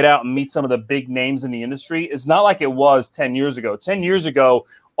today to get out and meet some of the big names in the industry is not like it was 10 years ago. 10 years ago,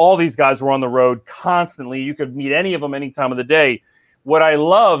 all these guys were on the road constantly. You could meet any of them any time of the day. What I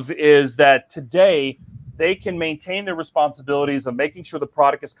love is that today they can maintain their responsibilities of making sure the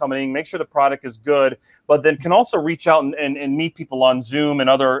product is coming in, make sure the product is good, but then can also reach out and meet people on Zoom and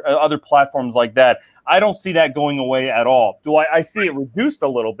other platforms like that. I don't see that going away at all. Do I see it reduced a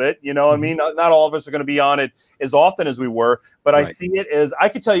little bit? You know what I mean? Not all of us are going to be on it as often as we were, but right. I see it as, I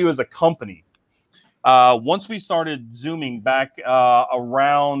could tell you as a company, once we started Zooming back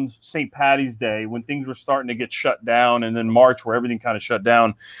around St. Patty's Day, when things were starting to get shut down, and then March where everything kind of shut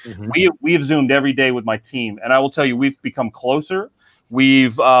down, we have Zoomed every day with my team. And I will tell you, we've become closer.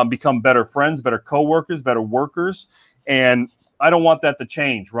 We've become better friends, better coworkers, better workers. And I don't want that to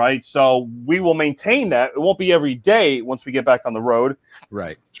change, right? So we will maintain that. It won't be every day once we get back on the road.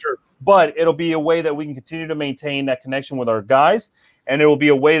 Right. Sure. But it'll be a way that we can continue to maintain that connection with our guys. And it will be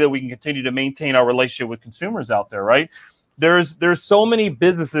a way that we can continue to maintain our relationship with consumers out there, right? There's so many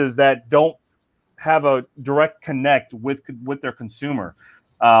businesses that don't have a direct connect with their consumer.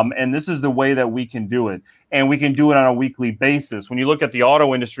 And this is the way that we can do it. And we can do it on a weekly basis. When you look at the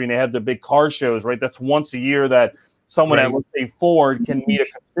auto industry and they have the big car shows, right? That's once a year that someone at, let's say, Ford can meet a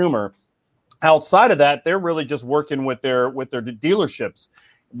consumer. Outside of that, they're really just working with their dealerships.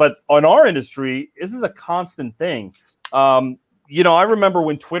 But on our industry, this is a constant thing. I remember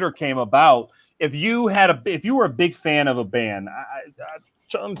when Twitter came about, if you were a big fan of a band, I'm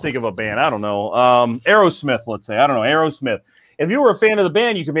trying to think of a band, I don't know, Aerosmith, let's say, I don't know, Aerosmith. If you were a fan of the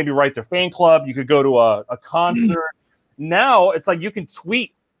band, you could maybe write their fan club, you could go to a concert. Now it's like you can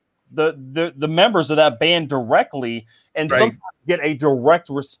tweet the members of that band directly and sometimes get a direct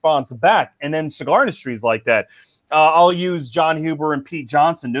response back. And then cigar industries like that. I'll use John Huber and Pete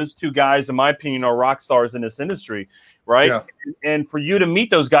Johnson. Those two guys, in my opinion, are rock stars in this industry, right? Yeah. And for you to meet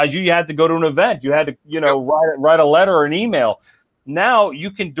those guys, you had to go to an event. You had to, write a letter or an email. Now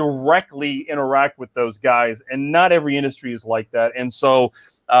you can directly interact with those guys, and not every industry is like that. And so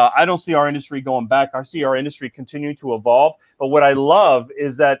I don't see our industry going back. I see our industry continuing to evolve. But what I love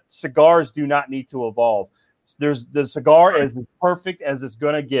is that cigars do not need to evolve. The cigar is as perfect as it's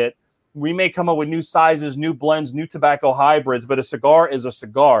going to get. We may come up with new sizes, new blends, new tobacco hybrids, but a cigar is a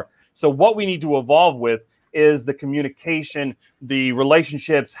cigar. So what we need to evolve with is the communication, the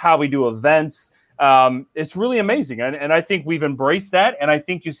relationships, how we do events. It's really amazing. And I think we've embraced that. And I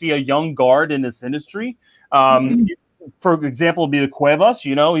think you see a young guard in this industry. For example, would be the Cuevas.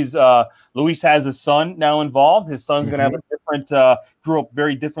 He's Luis has his son now involved. His son's going to have a different, grew up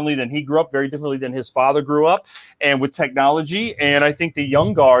very differently than he grew up, very differently than his father grew up, and with technology. And I think the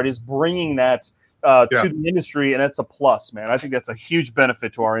young guard is bringing that to the industry, and that's a plus, man. I think that's a huge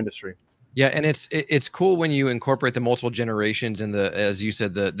benefit to our industry. Yeah, and it's cool when you incorporate the multiple generations and as you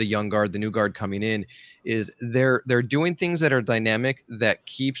said, the young guard, the new guard coming in, is they're doing things that are dynamic that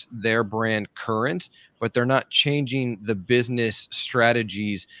keeps their brand current, but they're not changing the business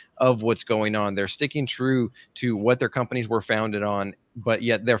strategies of what's going on. They're sticking true to what their companies were founded on, but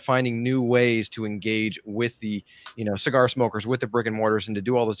yet they're finding new ways to engage with the, cigar smokers, with the brick and mortars, and to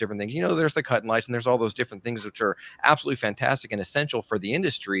do all those different things. There's the cut and lights, and there's all those different things which are absolutely fantastic and essential for the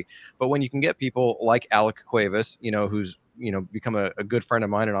industry. But when you can get people like Alec Cuevas, who's become a good friend of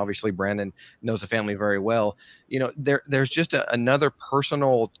mine, and obviously Brandon knows the family very well. There's just another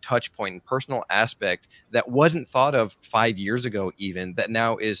personal touch point and personal aspect that wasn't thought of 5 years ago, even, that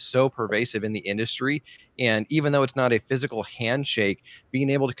now is so pervasive in the industry. And even though it's not a physical handshake, being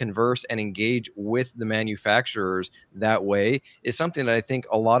able to converse and engage with the manufacturers that way is something that I think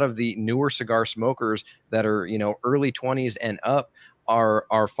a lot of the newer cigar smokers that are, early 20s and up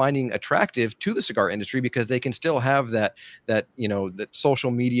are finding attractive to the cigar industry, because they can still have that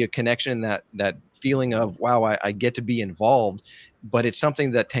social media connection, that feeling of, wow, I get to be involved. But it's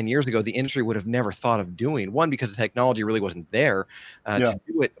something that 10 years ago the industry would have never thought of doing. One, because the technology really wasn't there to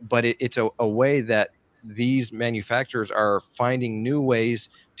do it, but it's a way that these manufacturers are finding new ways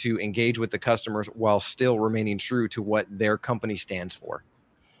to engage with the customers while still remaining true to what their company stands for.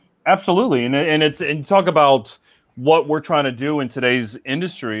 Absolutely. And talk about what we're trying to do in today's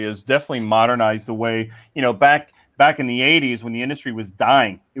industry is definitely modernize the way, back in the 80s when the industry was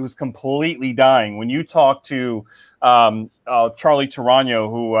dying. It was completely dying. When you talk to Charlie Tarano,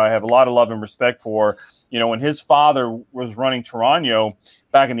 who I have a lot of love and respect for, when his father was running Tarano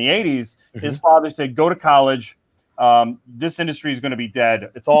back in the 80s, his father said, go to college. This industry is going to be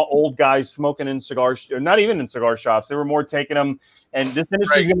dead. It's all old guys smoking in cigars, or not even in cigar shops. They were more taking them, and this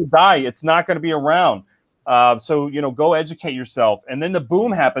industry is going to die. It's not going to be around. So, go educate yourself. And then the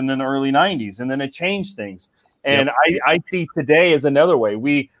boom happened in the early 90s, and then it changed things. And I see today as another way.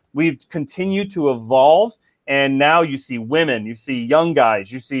 We've continued to evolve, and now you see women, you see young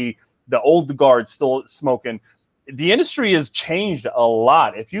guys, you see the old guard still smoking. The industry has changed a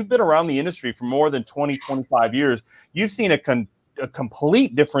lot. If you've been around the industry for more than 20, 25 years, you've seen a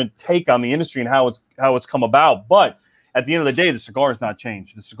complete different take on the industry and how it's come about. But at the end of the day, the cigar has not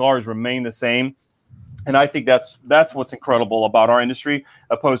changed. The cigars remain the same. And I think that's what's incredible about our industry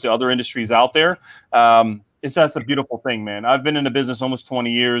opposed to other industries out there. That's a beautiful thing, man. I've been in the business almost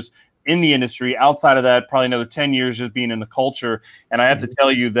 20 years in the industry. Outside of that, probably another 10 years just being in the culture. And I have to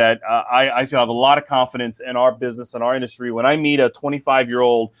tell you that I feel I have a lot of confidence in our business and our industry. When I meet a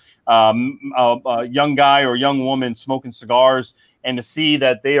 25-year-old young guy or young woman smoking cigars, and to see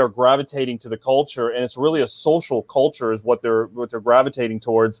that they are gravitating to the culture, and it's really a social culture is what they're gravitating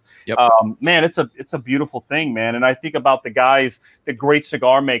towards. Yep. Man, it's a beautiful thing, man. And I think about the guys, the great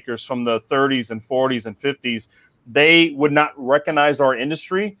cigar makers from the 30s and 40s and 50s. They would not recognize our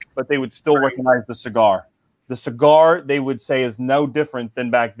industry, but they would still recognize the cigar. The cigar, they would say, is no different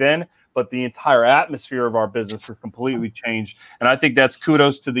than back then, but the entire atmosphere of our business has completely changed. And I think that's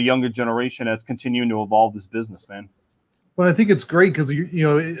kudos to the younger generation that's continuing to evolve this business, man. But I think it's great because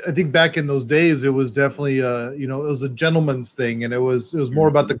I think back in those days it was definitely it was a gentleman's thing, and it was more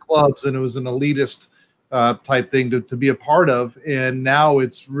about the clubs, and it was an elitist type thing to be a part of. And now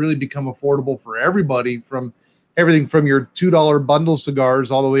it's really become affordable for everybody, from everything from your $2 bundle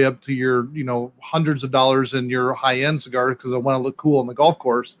cigars all the way up to your hundreds of dollars in your high-end cigars because I want to look cool on the golf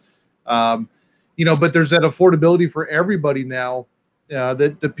course. But there's that affordability for everybody now.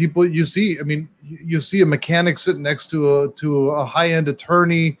 That the people you see, I mean, you see a mechanic sitting next to a high-end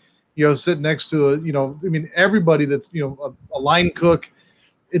attorney, sitting next to everybody that's, a line cook.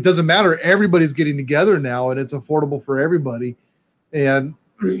 It doesn't matter. Everybody's getting together now, and it's affordable for everybody. And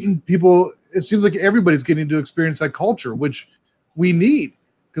people, it seems like everybody's getting to experience that culture, which we need.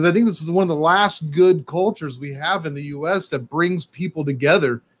 because I think this is one of the last good cultures we have in the U.S. that brings people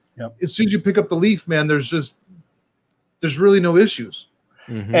together. Yep. As soon as you pick up the leaf, man, there's really no issues.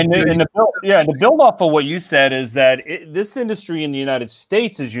 Mhm. And to build off of what you said is that this industry in the United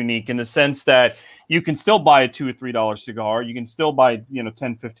States is unique in the sense that you can still buy a $2 or $3 cigar. You can still buy,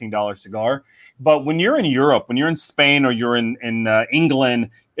 $10, $15 cigar. But when you're in Europe, when you're in Spain or you're in England,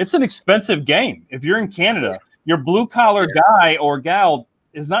 it's an expensive game. If you're in Canada, your blue collar guy or gal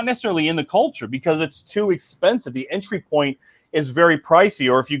is not necessarily in the culture because it's too expensive. The entry point is very pricey.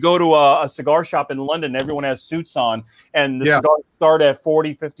 Or if you go to a cigar shop in London, everyone has suits on and the cigars start at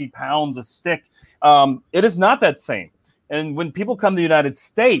 40, 50 pounds a stick. It is not that same. And when people come to the United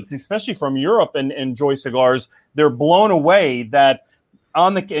States, especially from Europe and enjoy cigars, they're blown away that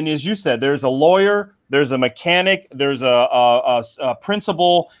and as you said, there's a lawyer, there's a mechanic, there's a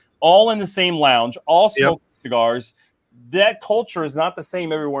principal, all in the same lounge, all smoking cigars. That culture is not the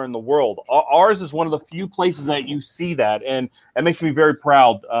same everywhere in the world. Ours is one of the few places that you see that, and it makes me very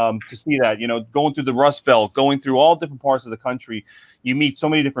proud to see that. Going through the Rust Belt, going through all different parts of the country, you meet so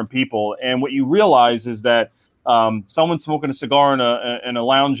many different people, and what you realize is that someone smoking a cigar in a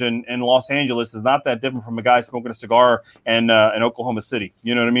lounge in Los Angeles is not that different from a guy smoking a cigar in Oklahoma City.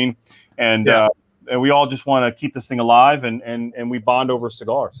 You know what I mean? And we all just want to keep this thing alive, and we bond over a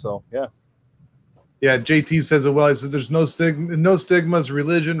cigar. So yeah. Yeah, JT says it well. He says there's no stigmas,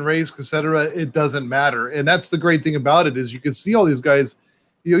 religion, race, etc. It doesn't matter, and that's the great thing about it is you can see all these guys.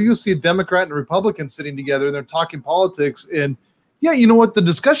 You'll see a Democrat and a Republican sitting together, and they're talking politics. And yeah, you know what? The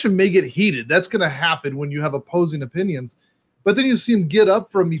discussion may get heated. That's going to happen when you have opposing opinions. But then you see them get up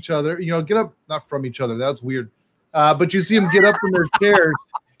from each other. Get up, not from each other. That's weird. But you see them get up from their chairs.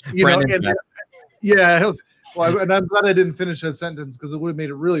 And I'm glad I didn't finish that sentence because it would have made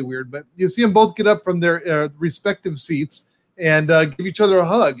it really weird. But you see them both get up from their respective seats and give each other a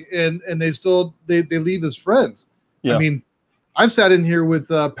hug, and they leave as friends. Yeah. I mean, I've sat in here with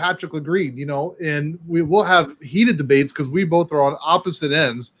Patrick LaGreed, and we will have heated debates because we both are on opposite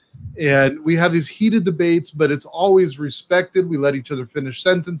ends, and we have these heated debates, but it's always respected. We let each other finish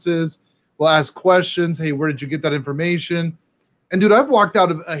sentences. We'll ask questions. Hey, where did you get that information? And dude, I've walked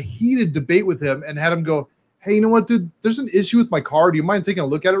out of a heated debate with him and had him go, hey, you know what, dude? There's an issue with my car. Do you mind taking a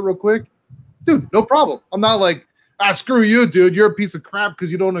look at it real quick? Dude, no problem. I'm not like, screw you, dude. You're a piece of crap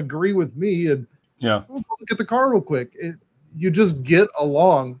because you don't agree with me. And look at the car real quick. You just get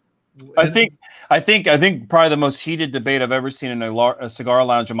along. I think probably the most heated debate I've ever seen in a cigar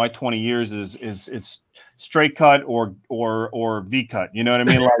lounge in my 20 years is it's straight cut or V cut. You know what I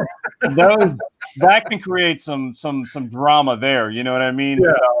mean? Like that can create some drama there. You know what I mean?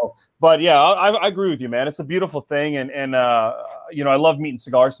 Yeah. So, but yeah, I agree with you, man. It's a beautiful thing, and I love meeting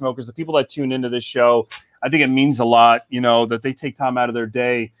cigar smokers. The people that tune into this show, I think it means a lot, that they take time out of their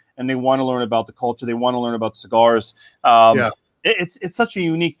day and they want to learn about the culture. They want to learn about cigars. It's such a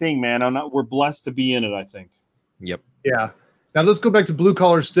unique thing, man. We're blessed to be in it, I think. Yep. Yeah. Now let's go back to Blue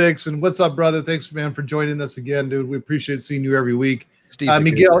Collar Sticks. And what's up, brother? Thanks, man, for joining us again, dude. We appreciate seeing you every week. Steve,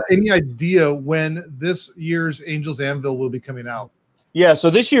 Miguel, any idea when this year's Angels Anvil will be coming out? Yeah, so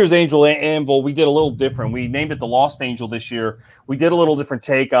this year's Angel Anvil, we did a little different. We named it the Lost Angel this year. We did a little different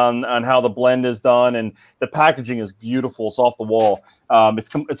take on how the blend is done, and the packaging is beautiful. It's off the wall.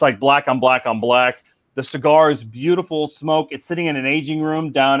 It's like black on black on black. The cigar is beautiful smoke. It's sitting in an aging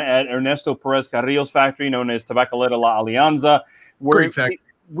room down at Ernesto Perez Carrillo's factory, known as Tabacalera La Alianza.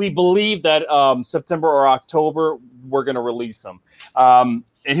 We believe that September or October, we're going to release them. And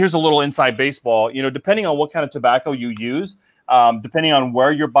here's a little inside baseball. Depending on what kind of tobacco you use, depending on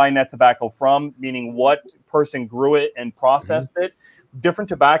where you're buying that tobacco from, meaning what person grew it and processed it, different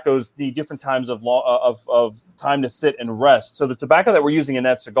tobaccos need different times of time to sit and rest. So the tobacco that we're using in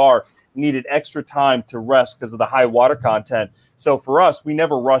that cigar needed extra time to rest because of the high water content. So for us, we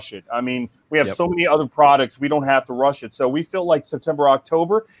never rush it. I mean, we have so many other products, we don't have to rush it. So we feel like September,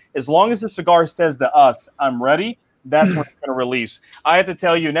 October, as long as the cigar says to us, I'm ready, that's when it's going to release. I have to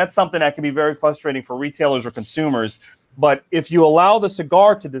tell you, and that's something that can be very frustrating for retailers or consumers. But if you allow the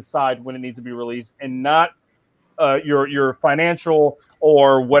cigar to decide when it needs to be released and not your financial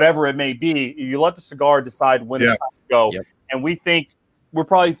or whatever it may be, you let the cigar decide when it's time to go. Yep. And we're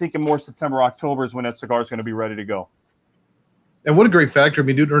probably thinking more September, October is when that cigar is going to be ready to go. And what a great factory. I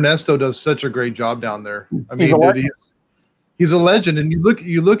mean, dude, Ernesto does such a great job down there. I mean, he's a legend. And you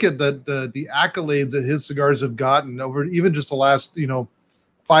look at the accolades that his cigars have gotten over even just the last,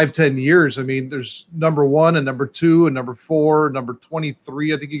 5-10 years. I mean, there's number 1 and number 2 and number 4, number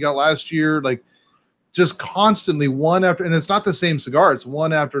 23, I think he got last year. Like, just constantly one after, and it's not the same cigar. It's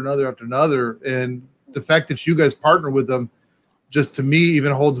one after another. And the fact that you guys partner with them, just to me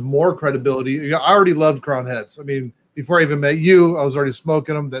even holds more credibility. You know, I already loved Crown Heads. I mean, before I even met you, I was already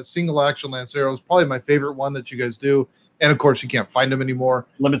smoking them. That single action Lancero is probably my favorite one that you guys do. And of course, you can't find them anymore.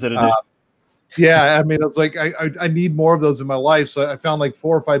 Limited edition. Yeah, I mean, it's like I need more of those in my life. So I found like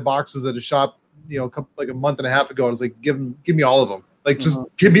 4 or 5 boxes at a shop, you know, like a month and a half ago. I was like, give me all of them. Like, just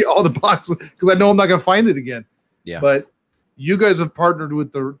give me all the boxes because I know I'm not gonna find it again. Yeah. But you guys have partnered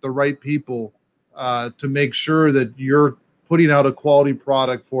with the right people to make sure that you're putting out a quality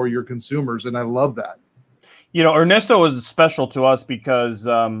product for your consumers, and I love that. You know, Ernesto was special to us because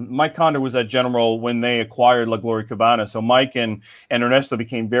Mike Condor was at General when they acquired La Gloria Cabana. So Mike and Ernesto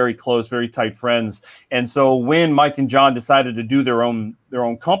became very close, very tight friends. And so when Mike and John decided to do their own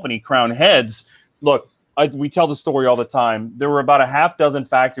company, Crown Heads, look, we tell the story all the time. There were about a half dozen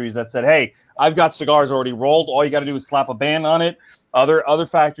factories that said, hey, I've got cigars already rolled. All you got to do is slap a band on it. Other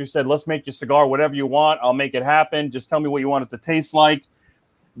factories said, let's make your cigar whatever you want. I'll make it happen. Just tell me what you want it to taste like.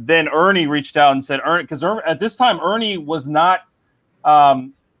 Then Ernie reached out and said, because at this time, Ernie was not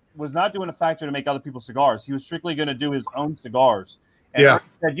doing a factory to make other people's cigars. He was strictly going to do his own cigars. And Ernie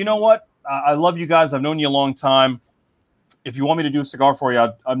said, you know what? I love you guys. I've known you a long time. If you want me to do a cigar for you,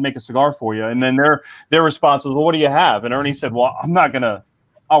 I'd make a cigar for you. And then their response was, well, what do you have? And Ernie said, well,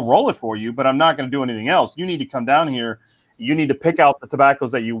 I'll roll it for you, but I'm not going to do anything else. You need to come down here. You need to pick out the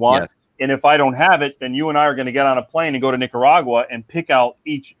tobaccos that you want. Yes. And if I don't have it, then you and I are going to get on a plane and go to Nicaragua and pick out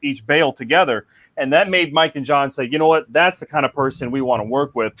each bale together. And that made Mike and John say, you know what? That's the kind of person we want to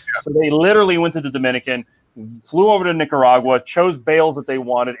work with. Yeah. So they literally went to the Dominican, flew over to Nicaragua, chose bales that they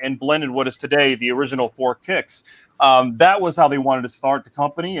wanted, and blended what is today the original 4 Kicks. That was how they wanted to start the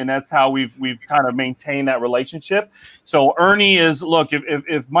company, and that's how we've kind of maintained that relationship. So Ernie is, look,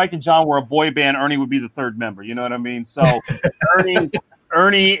 if Mike and John were a boy band, Ernie would be the 3rd member. You know what I mean? So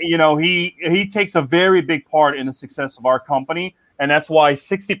Ernie, you know, he takes a very big part in the success of our company, and that's why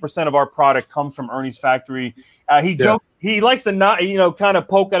 60% of our product comes from Ernie's factory. He likes to not, you know, kind of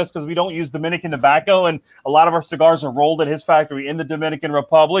poke at us because we don't use Dominican tobacco, and a lot of our cigars are rolled at his factory in the Dominican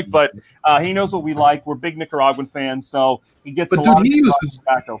Republic. But he knows what we like. We're big Nicaraguan fans, so he gets a lot of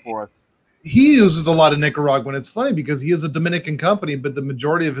tobacco for us. He uses a lot of Nicaraguan. It's funny because he is a Dominican company, but the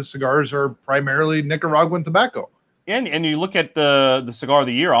majority of his cigars are primarily Nicaraguan tobacco. And you look at the cigar of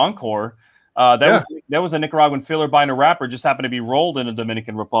the year, Encore. That was a Nicaraguan filler by a rapper, just happened to be rolled in the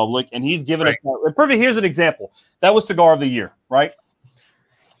Dominican Republic, and he's given us perfect. Here's an example. That was cigar of the year, right?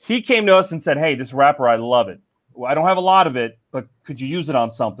 He came to us and said, "Hey, this wrapper, I love it. Well, I don't have a lot of it, but could you use it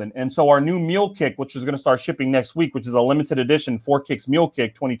on something?" And so our new Mule Kick, which is going to start shipping next week, which is a limited edition 4 Kicks Mule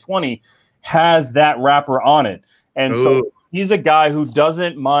Kick 2020, has that wrapper on it. And so he's a guy who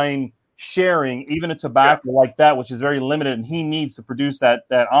doesn't mind sharing even a tobacco like that, which is very limited, and he needs to produce that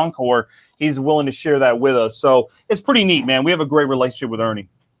Encore. He's willing to share that with us. So it's pretty neat, man. We have a great relationship with Ernie.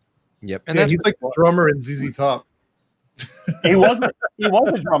 Yep. And he's like the drummer in ZZ Top. He was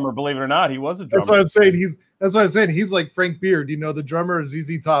a drummer, believe it or not. He was a drummer. That's what I'm saying. He's like Frank Beard, you know, the drummer of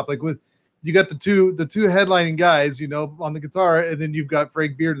ZZ Top. Like you got the two headlining guys, you know, on the guitar, and then you've got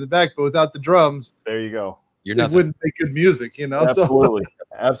Frank Beard in the back, but without the drums. There you go. It wouldn't make good music, you know. Absolutely.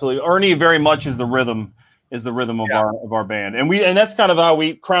 Absolutely. Ernie very much is the rhythm of our band. And that's kind of how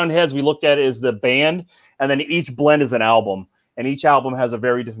Crown Heads, we looked at it as the band, and then each blend is an album, and each album has a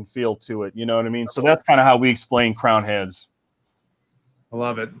very different feel to it. You know what I mean? So that's kind of how we explain Crown Heads. I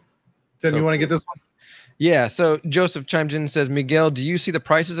love it. Tim, you want to get this one? Yeah. So Joseph chimes in and says, Miguel, do you see the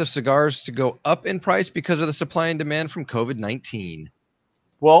prices of cigars to go up in price because of the supply and demand from COVID-19?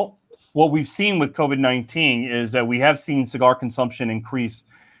 Well, what we've seen with COVID-19 is that we have seen cigar consumption increase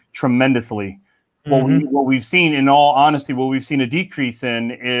tremendously. What we've seen, in all honesty, what we've seen a decrease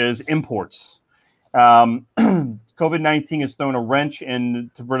in is imports. COVID-19 has thrown a wrench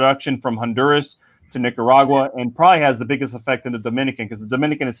into production from Honduras to Nicaragua, and probably has the biggest effect in the Dominican, because the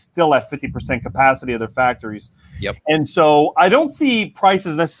Dominican is still at 50% capacity of their factories. Yep. And so I don't see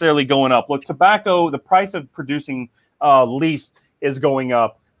prices necessarily going up. Look, tobacco, the price of producing leaf is going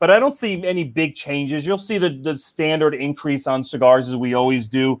up, but I don't see any big changes. You'll see the standard increase on cigars as we always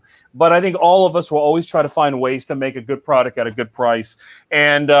do. But I think all of us will always try to find ways to make a good product at a good price.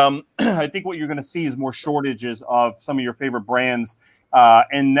 And I think what you're going to see is more shortages of some of your favorite brands.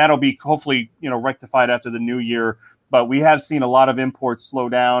 And that'll be hopefully, rectified after the new year. But we have seen a lot of imports slow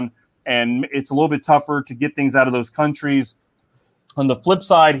down, and it's a little bit tougher to get things out of those countries. On the flip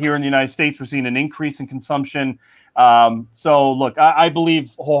side, here in the United States, we're seeing an increase in consumption. So, look, I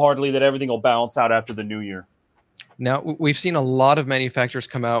believe wholeheartedly that everything will balance out after the new year. Now, we've seen a lot of manufacturers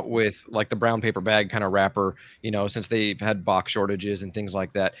come out with like the brown paper bag kind of wrapper, since they've had box shortages and things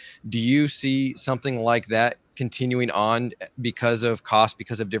like that. Do you see something like that continuing on because of cost,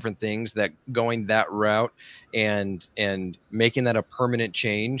 because of different things, that going that route and making that a permanent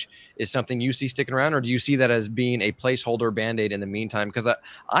change is something you see sticking around, or do you see that as being a placeholder Band-Aid in the meantime? Because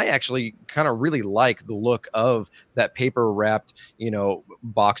I actually kind of really like the look of that paper wrapped,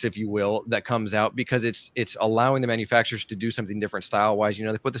 box, if you will, that comes out, because it's allowing the manufacturers to do something different style wise.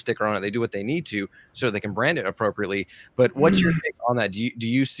 They put the sticker on it, they do what they need to so they can brand it appropriately. But what's your take on that? Do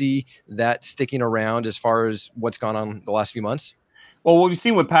you see that sticking around as far as what's gone on the last few months? Well, what we've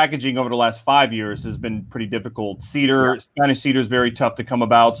seen with packaging over the last 5 years has been pretty difficult. Spanish cedar is very tough to come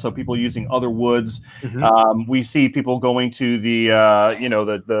about, so people using other woods. Mm-hmm. We see people going to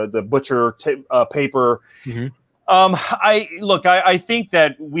the butcher paper. Mm-hmm. I think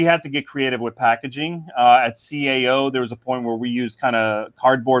that we have to get creative with packaging. At CAO, there was a point where we used kind of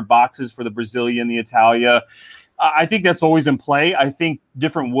cardboard boxes for the Brazilian, the Italia. I think that's always in play. I think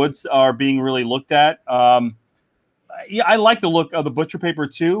different woods are being really looked at. I like the look of the butcher paper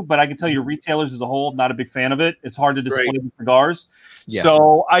too, but I can tell you retailers as a whole, not a big fan of it. It's hard to display the cigars. Yeah.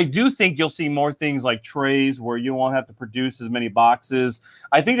 So I do think you'll see more things like trays where you won't have to produce as many boxes.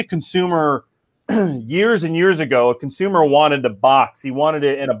 I think the consumer years and years ago, a consumer wanted a box. He wanted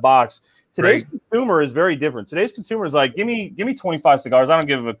it in a box. Today's consumer is very different. Today's consumer is like, give me 25 cigars. I don't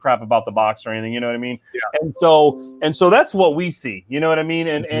give a crap about the box or anything. You know what I mean? Yeah. And so that's what we see. You know what I mean?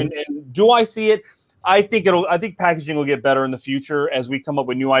 And do I see it? I think packaging will get better in the future as we come up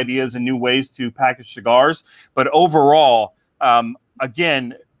with new ideas and new ways to package cigars. But overall,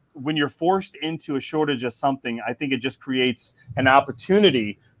 again, when you're forced into a shortage of something, I think it just creates an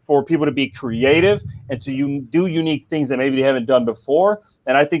opportunity for people to be creative and to do unique things that maybe they haven't done before.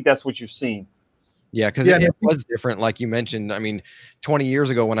 And I think that's what you've seen. Yeah, because it was different, like you mentioned. I mean, 20 years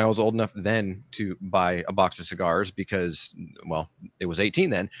ago when I was old enough then to buy a box of cigars because, well, it was 18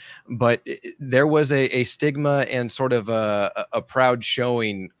 then, but there was a stigma and sort of a proud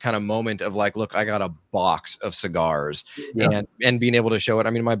showing kind of moment of like, look, I got a box of cigars and being able to show it.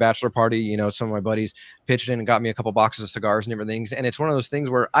 I mean, my bachelor party, some of my buddies pitched in and got me a couple boxes of cigars and different things. And it's one of those things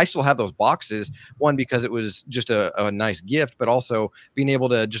where I still have those boxes, one, because it was just a nice gift, but also being able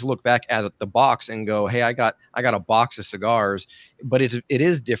to just look back at the box and go, hey, I got a box of cigars. But it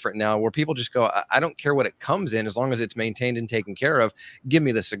is different now where people just go, I don't care what it comes in as long as it's maintained and taken care of. Give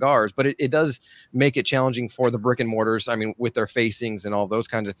me the cigars. But it does make it challenging for the brick and mortars. I mean, with their facings and all those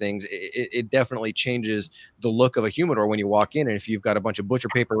kinds of things, it definitely changes the look of a humidor when you walk in. And if you've got a bunch of butcher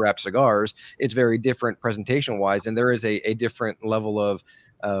paper wrapped cigars, it's very different presentation wise. And there is a different level of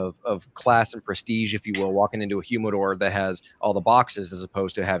class and prestige, if you will, walking into a humidor that has all the boxes as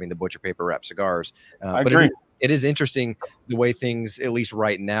opposed to having the butcher paper wrapped cigars. I agree. It is interesting the way things, at least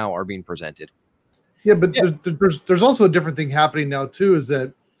right now, are being presented. Yeah, but there's also a different thing happening now too, is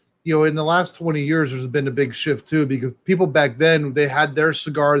that, in the last 20 years, there's been a big shift too, because people back then, they had their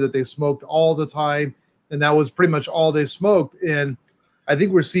cigar that they smoked all the time, and that was pretty much all they smoked. And I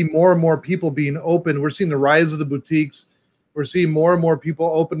think we're seeing more and more people being open. We're seeing the rise of the boutiques. We're seeing more and more people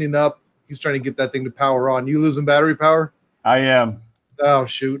opening up. He's trying to get that thing to power on. You losing battery power? I am. Oh,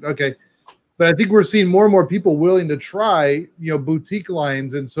 shoot. Okay. But I think we're seeing more and more people willing to try, boutique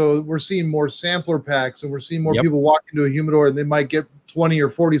lines. And so we're seeing more sampler packs, and we're seeing more people walk into a humidor and they might get 20 or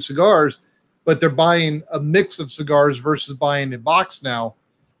 40 cigars, but they're buying a mix of cigars versus buying a box now.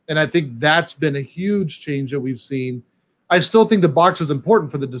 And I think that's been a huge change that we've seen. I still think the box is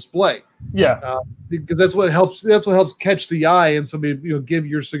important for the display. Yeah. Because that's what helps catch the eye and somebody, give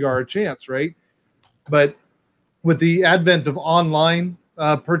your cigar a chance. Right. But with the advent of online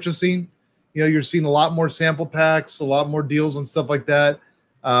purchasing, you're seeing a lot more sample packs, a lot more deals and stuff like that.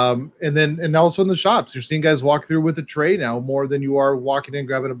 And also in the shops, you're seeing guys walk through with a tray now more than you are walking in,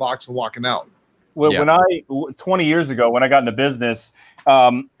 grabbing a box and walking out. Well, when 20 years ago, when I got into business,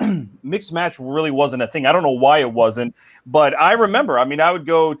 mixed match really wasn't a thing. I don't know why it wasn't, but I remember, I would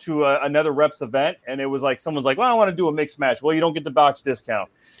go to another reps event and it was like, someone's like, well, I want to do a mixed match. Well, you don't get the box discount.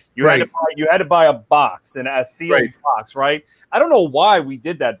 You had to buy a box and a sealed box, right? I don't know why we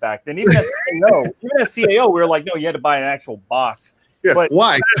did that back then. Even at CAO, we were like, no, you had to buy an actual box. Yeah, but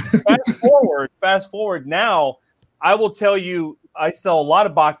why? Fast forward now, I will tell you, I sell a lot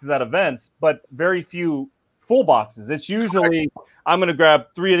of boxes at events, but very few full boxes. It's usually I'm going to grab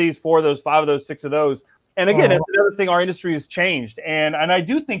 3 of these, 4 of those, 5 of those, 6 of those. And again, that's another thing. Our industry has changed, and I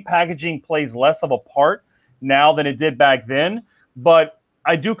do think packaging plays less of a part now than it did back then. But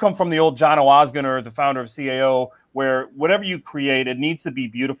I do come from the old John O'Osgoner, the founder of CAO, where whatever you create, it needs to be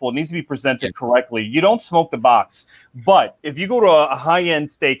beautiful. It needs to be presented correctly. You don't smoke the box. But if you go to a high-end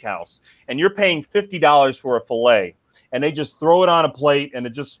steakhouse and you're paying $50 for a filet, and they just throw it on a plate and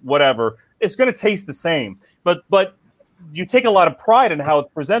it just whatever, it's going to taste the same. But you take a lot of pride in how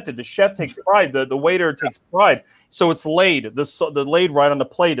it's presented. The chef takes pride. The waiter takes pride. So it's laid, the laid right on the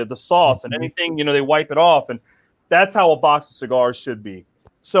plate of the sauce and anything, they wipe it off. And that's how a box of cigars should be.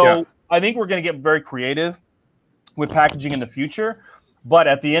 So I think we're going to get very creative with packaging in the future. But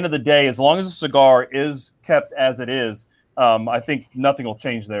at the end of the day, as long as the cigar is kept as it is, I think nothing will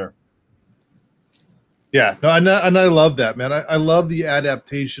change there. Yeah, no, and I love that, man. I love the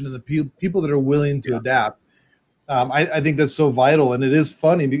adaptation and the people that are willing to adapt. I think that's so vital, and it is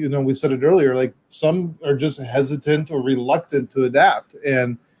funny. We said it earlier. Like some are just hesitant or reluctant to adapt,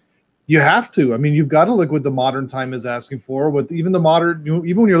 and you have to. I mean, you've got to look what the modern time is asking for. With even the modern,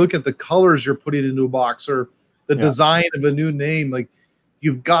 even when you're looking at the colors you're putting into a box or the design of a new name, like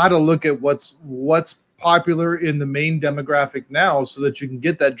you've got to look at what's popular in the main demographic now, so that you can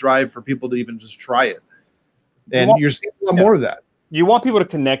get that drive for people to even just try it. And you're seeing a lot more of that. You want people to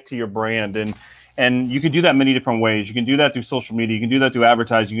connect to your brand, and you can do that many different ways. You can do that through social media. You can do that through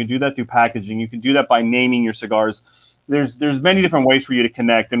advertising. You can do that through packaging. You can do that by naming your cigars. There's many different ways for you to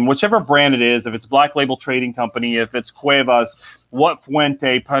connect. And whichever brand it is, if it's Black Label Trading Company, if it's Cuevas, What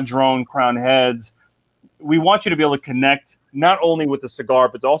Fuente, Padron, Crown Heads, we want you to be able to connect not only with the cigar,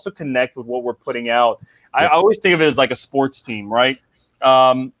 but to also connect with what we're putting out. I always think of it as like a sports team, right?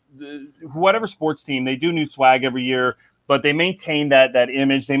 Whatever sports team, they do new swag every year, but they maintain that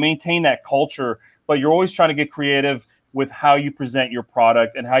image, they maintain that culture, but you're always trying to get creative with how you present your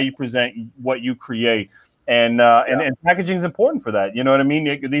product and how you present what you create. And packaging is important for that. You know what I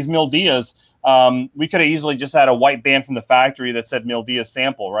mean? These Mil Dias, we could have easily just had a white band from the factory that said Mil Dia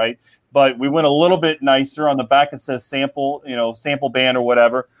sample, right? But we went a little bit nicer. On the back it says sample, sample band or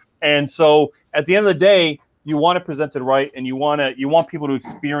whatever. And so at the end of the day, you want to present it right, and you want people to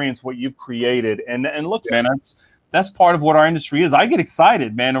experience what you've created. And look, man, that's part of what our industry is. I get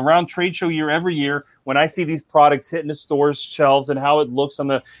excited, man, around trade show year every year when I see these products hitting the store's shelves and how it looks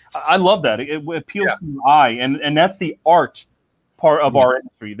I love that. It appeals to the eye, and that's the art part of our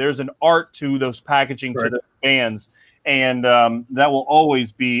industry. There's an art to those packaging, to the bands, and that will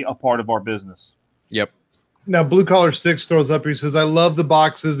always be a part of our business. Yep. Now, Blue Collar Sticks throws up. He says, "I love the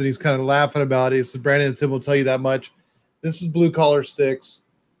boxes," and he's kind of laughing about it. He says, "Brandon and Tim will tell you that much." This is Blue Collar Sticks.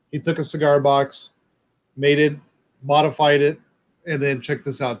 He took a cigar box, made it, modified it, and then check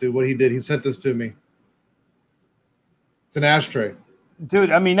this out, dude. What he did, he sent this to me. It's an ashtray,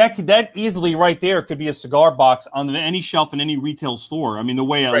 dude. I mean, that easily right there could be a cigar box on any shelf in any retail store. I mean, the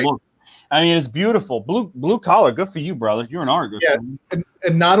way it looks. I mean, it's beautiful. Blue collar. Good for you, brother. You're an artist. Yeah,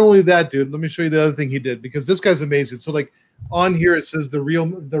 and not only that, dude. Let me show you the other thing he did, because this guy's amazing. So, like on here, it says the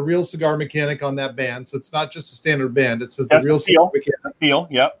real cigar mechanic on that band. So it's not just a standard band. It says the real cigar mechanic. The seal,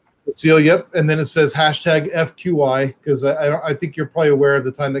 yep. The seal, yep. And then it says hashtag FQI, because I think you're probably aware of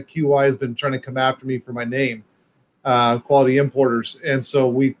the time that QI has been trying to come after me for my name, Quality Importers. And so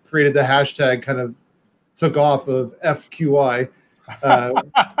we created the hashtag, kind of took off of FQI.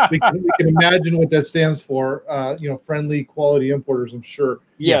 We can imagine what that stands for. Friendly quality importers, I'm sure.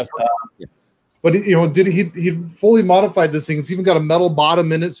 Yes. But he fully modified this thing. It's even got a metal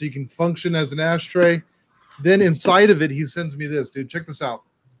bottom in it, so you can function as an ashtray. Then inside of it, he sends me this, dude. Check this out.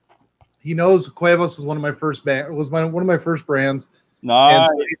 He knows Cuevas was one of my first one of my first brands. Nice. And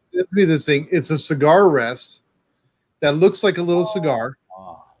so he sends me this thing. It's a cigar rest that looks like a little cigar.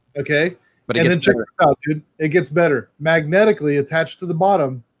 Okay. And then check this out, dude. It gets better. Magnetically attached to the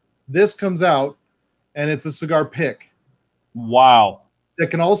bottom, this comes out, and it's a cigar pick. Wow. That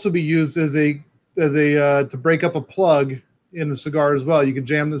can also be used as a to break up a plug in the cigar as well. You can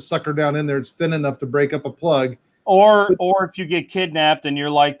jam this sucker down in there. It's thin enough to break up a plug. Or if you get kidnapped and you're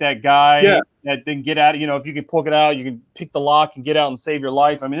like that guy that didn't get out, if you can poke it out, you can pick the lock and get out and save your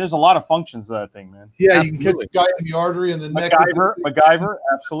life. I mean, there's a lot of functions to that thing, man. Yeah, absolutely. You can catch the guy in the artery and the neck. MacGyver,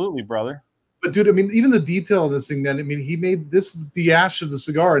 absolutely, brother. But dude, I mean, even the detail of this thing, man. I mean, he made this is the ash of the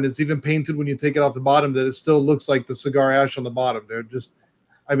cigar, and it's even painted when you take it off the bottom that it still looks like the cigar ash on the bottom, dude.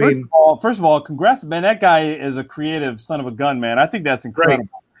 First of all, congrats, man. That guy is a creative son of a gun, man. I think that's incredible. Right.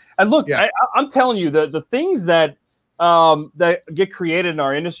 And look, I'm telling you, the things that get created in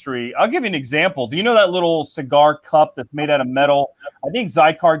our industry. I'll give you an example. Do you know that little cigar cup that's made out of metal? I think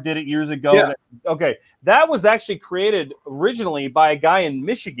Zycar did it years ago. Yeah. That was actually created originally by a guy in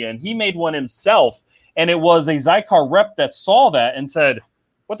Michigan. He made one himself, and it was a Zycar rep that saw that and said,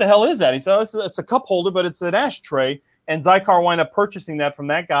 "What the hell is that?" He said, "It's a cup holder, but it's an ashtray." And Zycar wound up purchasing that from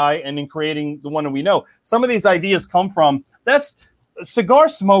that guy and then creating the one that we know. Some of these ideas come from cigar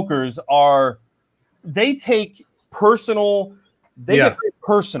smokers they take personal, get very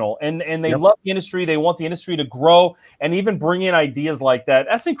personal, and they love the industry. They want the industry to grow, and even bring in ideas like that.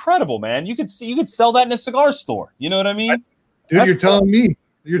 That's incredible, man. You could sell that in a cigar store. You know what I mean? Dude, you're telling me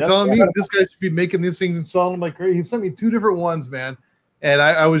this guy should be making these things and selling them like crazy. He sent me 2 different ones, man. And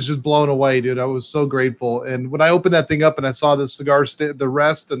I was just blown away, dude. I was so grateful. And when I opened that thing up and I saw the cigar, the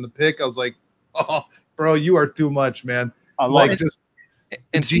rest and the pick, I was like, oh, bro, you are too much, man. I love it.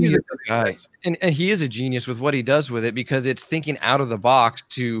 And Steve's a good guy. And he is a genius with what he does with it, because it's thinking out of the box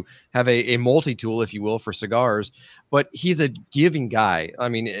to have a multi-tool, if you will, for cigars. But he's a giving guy. I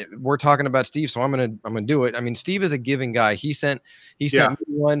mean, we're talking about Steve, so I'm gonna do it. I mean, Steve is a giving guy. He sent me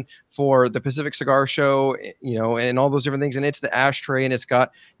one for the Pacific Cigar Show, and all those different things. And it's the ashtray, and it's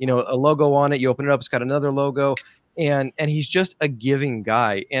got a logo on it. You open it up, it's got another logo, and he's just a giving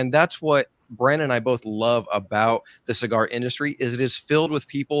guy. And that's what Brandon and I both love about the cigar industry, is it is filled with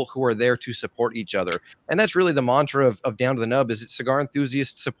people who are there to support each other. And that's really the mantra of Down to the Nub, is it cigar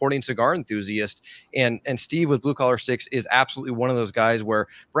enthusiasts supporting cigar enthusiasts. And Steve with Blue Collar Sticks is absolutely one of those guys where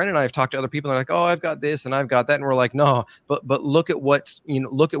Brandon and I have talked to other people and they're like, oh, I've got this and I've got that. And we're like, no, but look at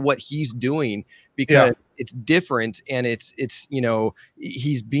look at what he's doing, because it's different, and it's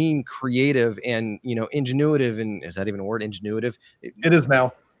he's being creative and ingenuitive. And is that even a word, ingenuitive? It is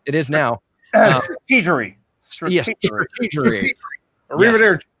now. Strategery.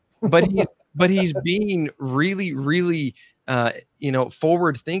 But he's being really, really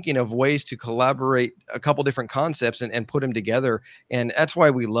forward thinking of ways to collaborate a couple different concepts and put them together. And that's why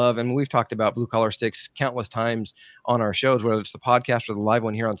we love, and we've talked about Blue Collar Sticks countless times on our shows, whether it's the podcast or the live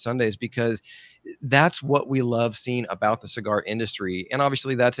one here on Sundays, because that's what we love seeing about the cigar industry. And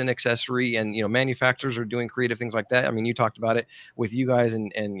obviously that's an accessory, and manufacturers are doing creative things like that. I mean, you talked about it with you guys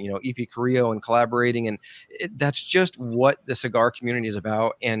and EP Carrillo and collaborating, and that's just what the cigar community is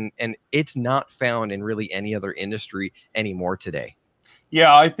about, and it's not found in really any other industry anymore today.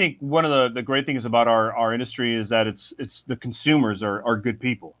 Yeah, I think one of the great things about our industry is that it's the consumers are good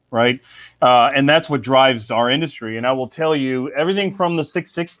people, right? And that's what drives our industry. And I will tell you, everything from the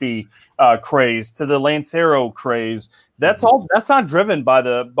 660 craze to the Lancero craze, that's not driven by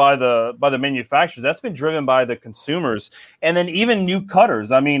the manufacturers. That's been driven by the consumers, and then even new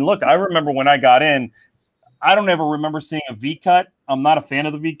cutters. I mean, look, I remember when I got in, I don't ever remember seeing a V cut. I'm not a fan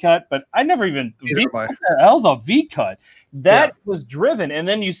of the V cut, but I never even what the hell's a V cut? That was driven, and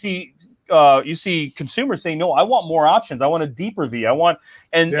then you see consumers saying, "No, I want more options. I want a deeper V. I want,"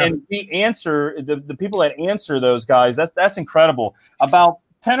 and the answer, the people that answer those guys, that's incredible. About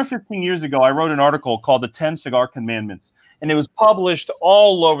 10 or 15 years ago, I wrote an article called "The 10 Cigar Commandments," and it was published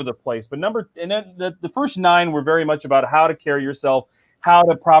all over the place. But the first 9 were very much about how to carry yourself, how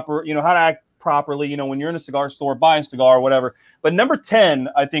to act properly, when you're in a cigar store, buy a cigar or whatever. But number 10,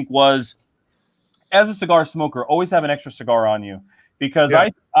 I think, was, as a cigar smoker, always have an extra cigar on you, because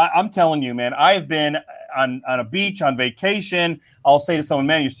I'm telling you, man, I've been on a beach on vacation. I'll say to someone,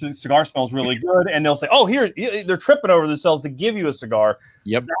 man, your cigar smells really good. And they'll say, oh, here, they're tripping over themselves to give you a cigar.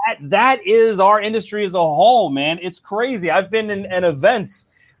 Yep. That is our industry as a whole, man. It's crazy. I've been in events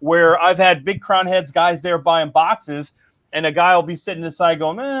where I've had big crown heads guys there buying boxes, and a guy will be sitting aside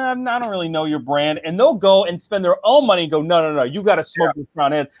going, I don't really know your brand. And they'll go and spend their own money and go, no, you got to smoke this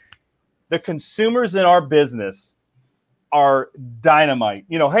crown head. The consumers in our business are dynamite.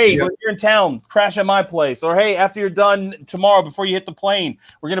 Hey, when you're in town, crash at my place. Or, hey, after you're done tomorrow, before you hit the plane,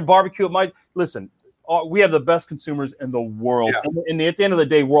 we're going to barbecue at my... Listen, we have the best consumers in the world. Yeah. And at the end of the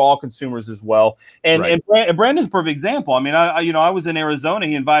day, we're all consumers as well. And Brandon's a perfect example. I mean, I was in Arizona.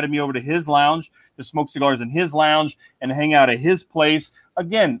 He invited me over to his lounge to smoke cigars in his lounge and hang out at his place.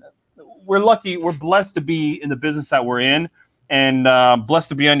 Again, we're lucky. We're blessed to be in the business that we're in. And blessed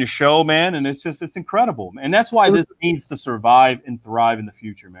to be on your show, man. And it's incredible. And that's why this needs to survive and thrive in the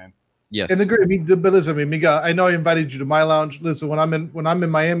future, man. Yes. And listen, Miguel, I know I invited you to my lounge. Listen, when I'm in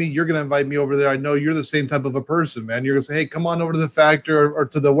Miami, you're gonna invite me over there. I know you're the same type of a person, man. You're gonna say, hey, come on over to the factory or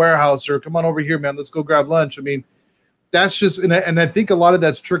to the warehouse, or come on over here, man. Let's go grab lunch. I mean, that's just, and I think a lot of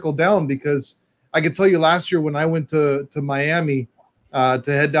that's trickled down, because I could tell you last year when I went to Miami to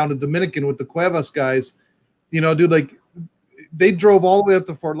head down to Dominican with the Cuevas guys, dude, like, they drove all the way up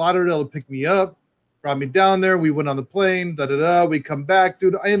to Fort Lauderdale to pick me up, brought me down there. We went on the plane, we come back,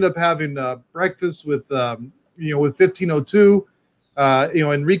 dude. I ended up having breakfast with, with 1502.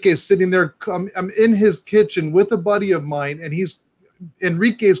 Enrique's sitting there. I'm in his kitchen with a buddy of mine, and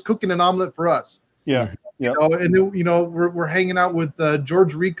Enrique's cooking an omelet for us. Yeah. Yeah. And then, we're hanging out with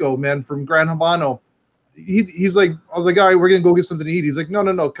George Rico, man, from Gran Habano. He's like, I was like, all right, we're going to go get something to eat. He's like,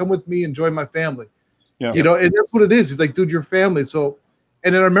 no, come with me and join my family. Yeah. And that's what it is. He's like, dude, your family. So,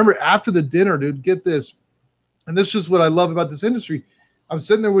 and then I remember after the dinner, dude, get this, and this is just what I love about this industry. I'm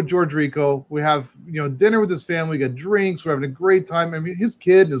sitting there with George Rico. We have, dinner with his family. We got drinks. We're having a great time. I mean, his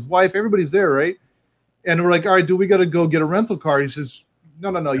kid and his wife, everybody's there, right? And we're like, all right, we got to go get a rental car. He says, no,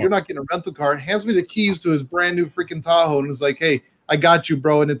 you're not getting a rental car. Hands me the keys to his brand new freaking Tahoe. And was like, hey, I got you,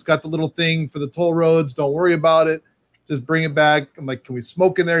 bro. And it's got the little thing for the toll roads. Don't worry about it. Just bring it back. I'm like, can we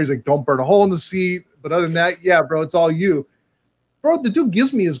smoke in there? He's like, don't burn a hole in the seat. But other than that, yeah, bro, it's all you. Bro, the dude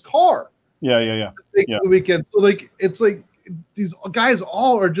gives me his car. Yeah. To take the weekend. So, it's like these guys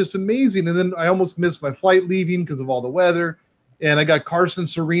all are just amazing. And then I almost missed my flight leaving because of all the weather. And I got Carson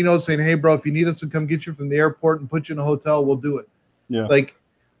Sereno saying, hey, bro, if you need us to come get you from the airport and put you in a hotel, we'll do it. Yeah. Like,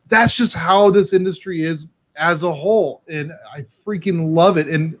 that's just how this industry is as a whole. And I freaking love it.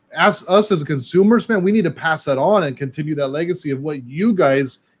 And as us as consumers, man, we need to pass that on and continue that legacy of what you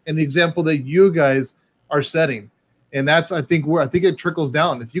guys and the example that you guys are setting. And that's, I think it trickles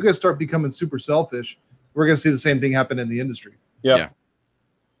down. If you guys start becoming super selfish, we're going to see the same thing happen in the industry. Yeah.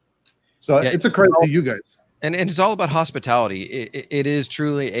 So it's a credit to you guys. And it's all about hospitality. It is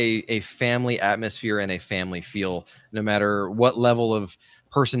truly a family atmosphere and a family feel, no matter what level of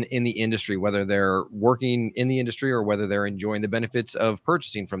person in the industry, whether they're working in the industry or whether they're enjoying the benefits of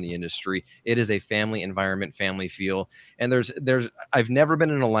purchasing from the industry. It is a family environment, family feel. And I've never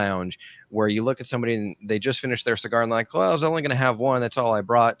been in a lounge where you look at somebody and they just finished their cigar and they're like, well, I was only going to have one. That's all I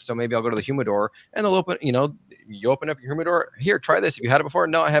brought. So maybe I'll go to the humidor, and they'll open, you open up your humidor. Here, try this. Have you had it before?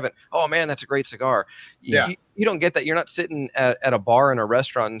 No, I haven't. Oh man, that's a great cigar. You don't get that. You're not sitting at a bar in a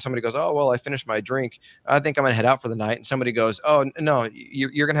restaurant and somebody goes, oh, well, I finished my drink. I think I'm going to head out for the night. And somebody goes, oh no,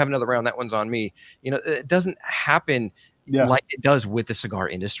 you're going to have another round. That one's on me. It doesn't happen like it does with the cigar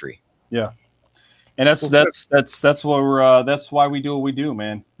industry. Yeah. And that's why we do what we do,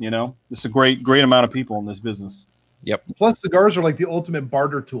 man. It's a great amount of people in this business. Yep. Plus, cigars are like the ultimate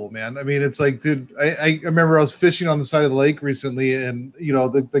barter tool, man. I mean, it's like, dude, I remember I was fishing on the side of the lake recently, and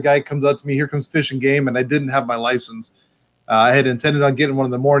the guy comes up to me, here comes Fish and Game, and I didn't have my license. I had intended on getting one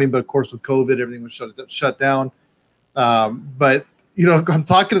in the morning, but of course with COVID, everything was shut down. But I'm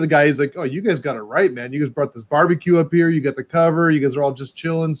talking to the guy. He's like, "Oh, you guys got it right, man. You guys brought this barbecue up here. You got the cover. You guys are all just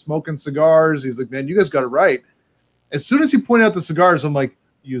chilling, smoking cigars." He's like, "Man, you guys got it right." As soon as he pointed out the cigars, I'm like,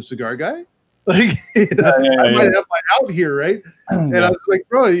 "You a cigar guy?" Like, I might have my out here, right? And I was like,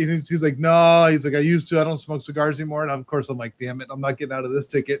 bro, he's like, no, he's like, I used to, I don't smoke cigars anymore. And of course, I'm like, damn it, I'm not getting out of this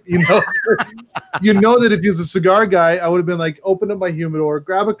ticket. That if he was a cigar guy, I would have been like, open up my humidor,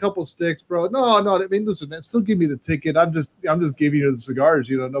 grab a couple sticks, bro. No, I mean, listen, man, still give me the ticket. I'm just giving you the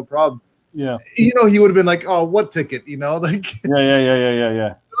cigars, no problem. Yeah. He would have been like, oh, what ticket? Like,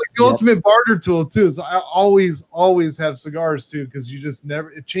 yeah. Like the ultimate barter tool too. So I always have cigars too, because you just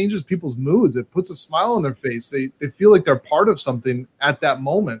never, it changes people's moods. It puts a smile on their face. They feel like they're part of something at that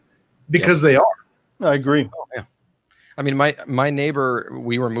moment because they are. I agree. Oh, yeah. I mean, my neighbor,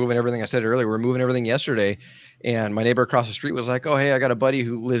 we were moving everything. I said earlier, we were moving everything yesterday. And my neighbor across the street was like, oh, hey, I got a buddy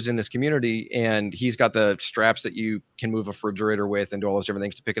who lives in this community, and he's got the straps that you can move a refrigerator with and do all those different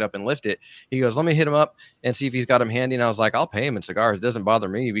things to pick it up and lift it. He goes, let me hit him up and see if he's got them handy. And I was like, I'll pay him in cigars. It doesn't bother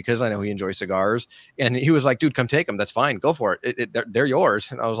me because I know he enjoys cigars. And he was like, dude, come take them. That's fine. Go for it. They're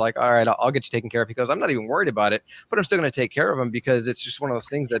yours. And I was like, all right, I'll get you taken care of, because I'm not even worried about it, but I'm still going to take care of them, because it's just one of those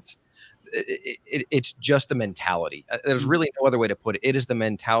things that's, it's just the mentality. There's really no other way to put it. It is the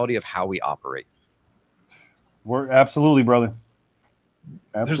mentality of how we operate. We're absolutely, brother.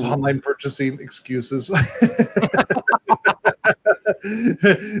 Absolutely. There's online purchasing excuses.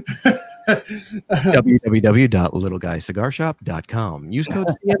 www.littleguycigarshop.com. Use code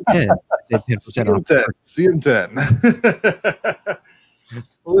CM10. CM10.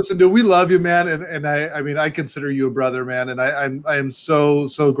 Well, listen, dude, we love you, man, and I mean, I consider you a brother, man, and I am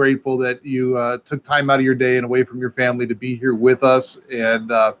so grateful that you took time out of your day and away from your family to be here with us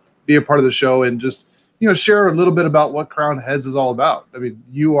and be a part of the show and just share a little bit about what Crowned Heads is all about. I mean,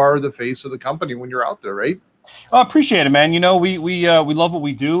 you are the face of the company when you're out there, right? I appreciate it, man. We love what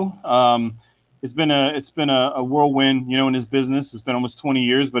we do. It's been a whirlwind, in this business. It's been almost 20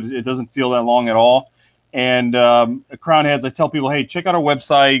 years, but it doesn't feel that long at all. And Crowned Heads, I tell people, hey, check out our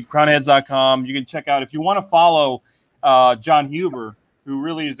website, crownedheads.com. You can check out, if you want to follow John Huber, who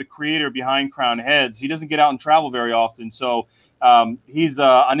really is the creator behind Crowned Heads. He doesn't get out and travel very often. So he's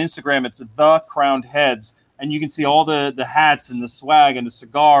on Instagram. It's The Crowned Heads. And you can see all the hats and the swag and the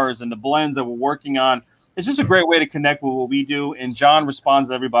cigars and the blends that we're working on. It's just a great way to connect with what we do. And John responds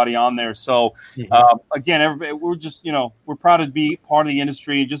to everybody on there. So again, everybody, we're just, we're proud to be part of the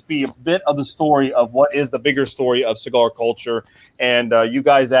industry and just be a bit of the story of what is the bigger story of cigar culture. And you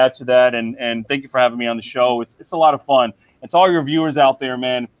guys add to that. And thank you for having me on the show. It's a lot of fun. And to all your viewers out there,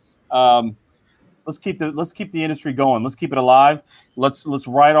 man, let's keep the industry going. Let's keep it alive. Let's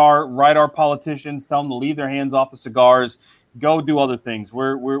write our politicians. Tell them to leave their hands off the cigars. Go do other things.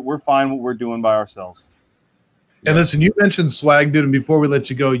 We're fine what we're doing by ourselves. And listen, you mentioned swag, dude. And before we let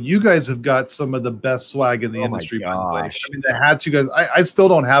you go, you guys have got some of the best swag in the industry. By the way, I mean, the hats you guys. I still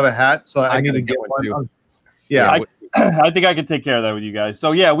don't have a hat, so I need to get one. Yeah, I think I can take care of that with you guys.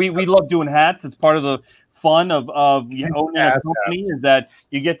 So yeah, we love doing hats. It's part of the fun of owning a company is that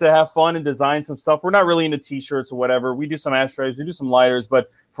you get to have fun and design some stuff. We're not really into t-shirts or whatever. We do some ashtrays, we do some lighters, but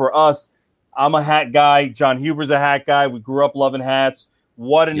for us, I'm a hat guy. John Huber's a hat guy. We grew up loving hats.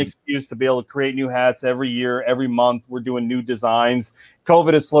 What an excuse to be able to create new hats every year, every month. We're doing new designs.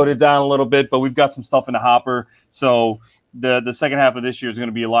 COVID has slowed it down a little bit, but we've got some stuff in the hopper. So the second half of this year is going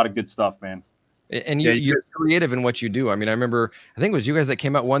to be a lot of good stuff, man. And you're creative in what you do. I mean, I remember, I think it was you guys that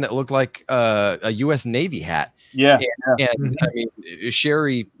came out one that looked like a U.S. Navy hat. Yeah. And I mean,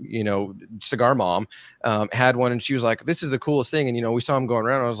 Sherry, Cigar Mom, had one, and she was like, "This is the coolest thing." And we saw him going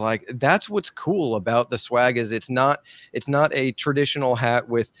around. And I was like, "That's what's cool about the swag is it's not a traditional hat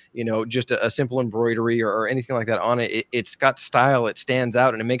with just a simple embroidery or anything like that on it. It's got style. It stands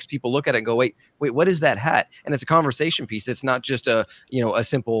out, and it makes people look at it and go, wait, what is that hat?" And it's a conversation piece. It's not just a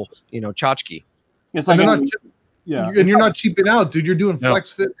simple tchotchke. It's like and you're not cheaping out, dude. You're doing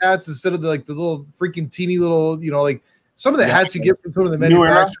flex fit hats instead of the little freaking teeny little, like some of the hats you get from some of the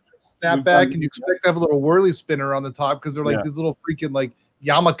manufacturers snapback, and you expect to have a little whirly spinner on the top because they're like these little freaking like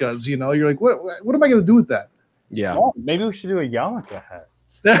yarmulkes. You're like, what am I going to do with that? Yeah, maybe we should do a yarmulke hat.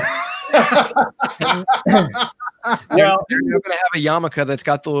 Well, you're going to have a yarmulke that's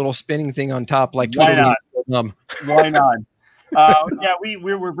got the little spinning thing on top, like why not? Why not?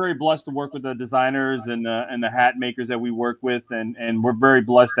 We're very blessed to work with the designers and the hat makers that we work with, and we're very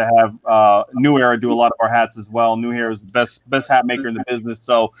blessed to have New Era do a lot of our hats as well. New Era is the best hat maker in the business.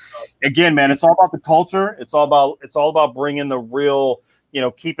 So, again, man, it's all about the culture. It's all about bringing the real,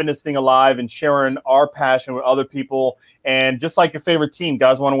 keeping this thing alive and sharing our passion with other people. And just like your favorite team,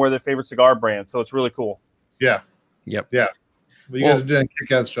 guys want to wear their favorite cigar brand. So it's really cool. Yeah. Yep. Yeah. Well, you guys are doing a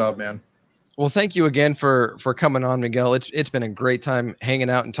kick-ass job, man. Well, thank you again for coming on, Miguel. It's been a great time hanging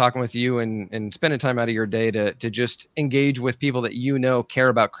out and talking with you and spending time out of your day to just engage with people that care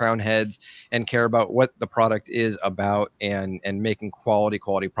about Crown Heads and care about what the product is about and making quality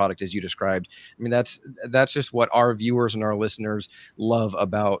product as you described. I mean, that's just what our viewers and our listeners love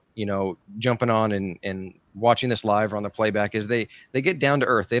about, jumping on and watching this live or on the playback is they get down to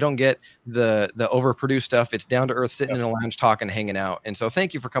earth. They don't get the overproduced stuff. It's down to earth, sitting in a lounge, talking, hanging out. And so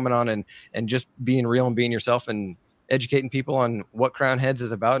thank you for coming on and just being real and being yourself and educating people on what Crown Heads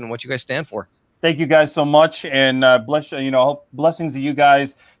is about and what you guys stand for. Thank you guys so much. And blessings to you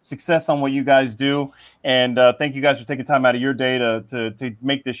guys, success on what you guys do. And thank you guys for taking time out of your day to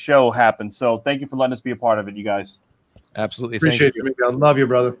make this show happen. So thank you for letting us be a part of it, you guys. Absolutely. Appreciate you, Miguel. Love you,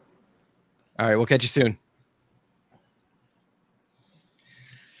 brother. All right. We'll catch you soon.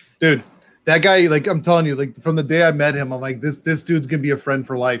 Dude, that guy, like I'm telling you, like from the day I met him, I'm like, this dude's gonna be a friend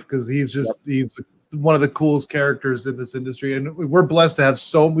for life because he's one of the coolest characters in this industry, and we're blessed to have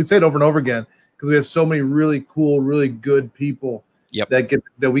we say it over and over again because we have so many really cool, really good people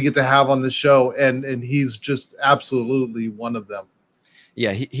that we get to have on the show, and he's just absolutely one of them.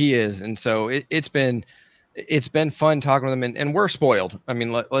 Yeah, he is, and so it's been fun talking with them, and we're spoiled. I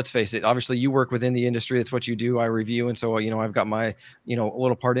mean, let's face it. Obviously, you work within the industry. That's what you do. I review, and so I've got my a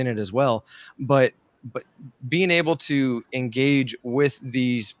little part in it as well. But being able to engage with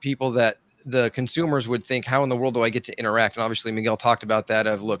these people that the consumers would think, how in the world do I get to interact? And obviously, Miguel talked about that.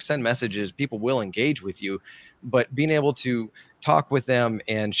 Send messages. People will engage with you, but being able to talk with them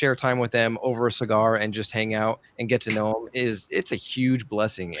and share time with them over a cigar and just hang out and get to know them it's a huge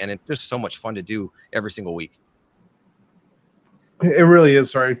blessing, and it's just so much fun to do every single week. It really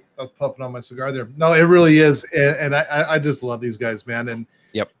is. Sorry, I was puffing on my cigar there. No, it really is, and I just love these guys, man. And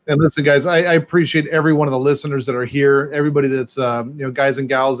and listen, guys, I appreciate every one of the listeners that are here, everybody that's guys and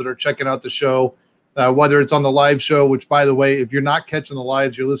gals that are checking out the show, whether it's on the live show. Which, by the way, if you're not catching the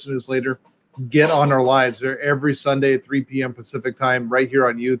lives, you're listening to this later. Get on our lives. They're every Sunday at 3 p.m. Pacific time, right here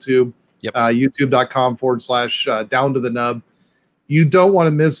on YouTube. YouTube.com/down to the nub. You don't want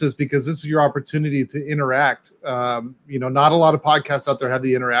to miss this because this is your opportunity to interact. Not a lot of podcasts out there have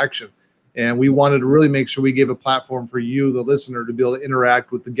the interaction, and we wanted to really make sure we gave a platform for you, the listener, to be able to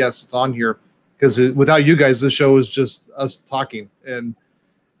interact with the guests that's on here. Because without you guys, this show is just us talking. And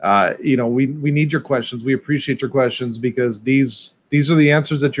we need your questions. We appreciate your questions because these are the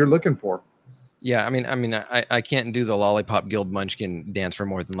answers that you're looking for. Yeah, I mean, I can't do the Lollipop Guild Munchkin dance for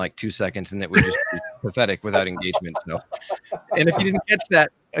more than like 2 seconds, and it would just be pathetic without engagement. So, and if you didn't catch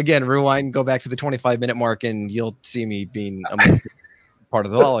that, again, rewind, go back to the 25-minute mark, and you'll see me being a part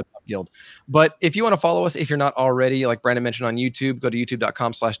of the Lollipop Guild. But if you want to follow us, if you're not already, like Brandon mentioned on YouTube, go to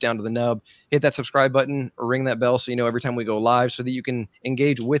youtube.com/down-to-the-nub, hit that subscribe button, ring that bell so you know every time we go live, so that you can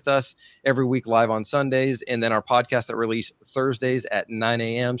engage with us every week live on Sundays, and then our podcast that release Thursdays at 9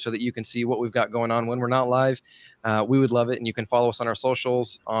 a.m. so that you can see what we've got going on when we're not live. We would love it. And you can follow us on our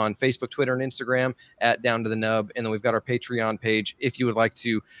socials on Facebook, Twitter, and Instagram at Down to the Nub. And then we've got our Patreon page. If you would like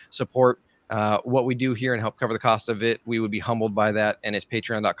to support what we do here and help cover the cost of it, we would be humbled by that. And it's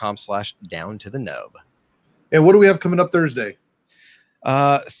patreon.com/down-to-the-nub. And what do we have coming up Thursday?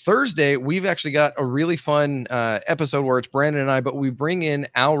 Thursday, we've actually got a really fun episode where it's Brandon and I, but we bring in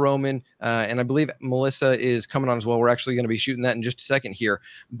Al Roman, and I believe Melissa is coming on as well. We're actually going to be shooting that in just a second here,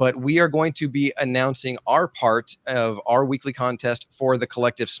 but we are going to be announcing our part of our weekly contest for the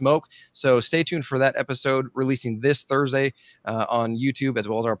Collective Smoke. So stay tuned for that episode releasing this Thursday on YouTube as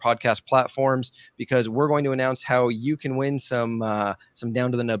well as our podcast platforms, because we're going to announce how you can win some Down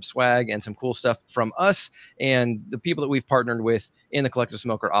to the Nub swag and some cool stuff from us and the people that we've partnered with in the Collective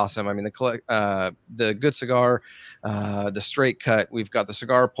Smoke are awesome. I mean, the Good Cigar, the Straight Cut, we've got the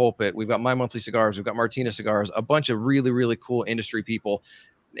Cigar Pulpit, we've got My Monthly Cigars, we've got Martina Cigars, a bunch of really, really cool industry people.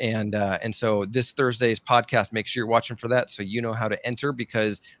 And so this Thursday's podcast, make sure you're watching for that so you know how to enter,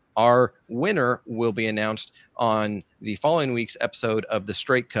 because our winner will be announced on the following week's episode of the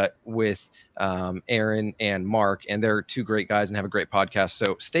Straight Cut with Aaron and Mark. And they're two great guys and have a great podcast.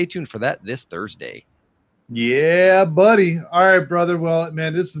 So stay tuned for that this Thursday. Yeah, buddy. All right, brother. Well,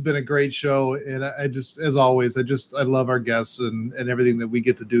 man, this has been a great show. And I just, as always, I love our guests and everything that we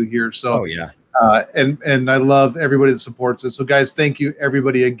get to do here. So, and I love everybody that supports us. So, guys, thank you,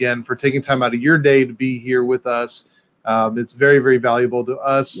 everybody, again, for taking time out of your day to be here with us. It's very, very valuable to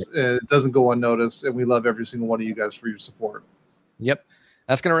us. It doesn't go unnoticed. And we love every single one of you guys for your support. Yep.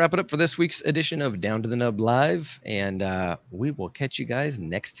 That's going to wrap it up for this week's edition of Down to the Nub Live. And we will catch you guys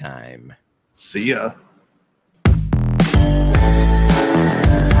next time. See ya.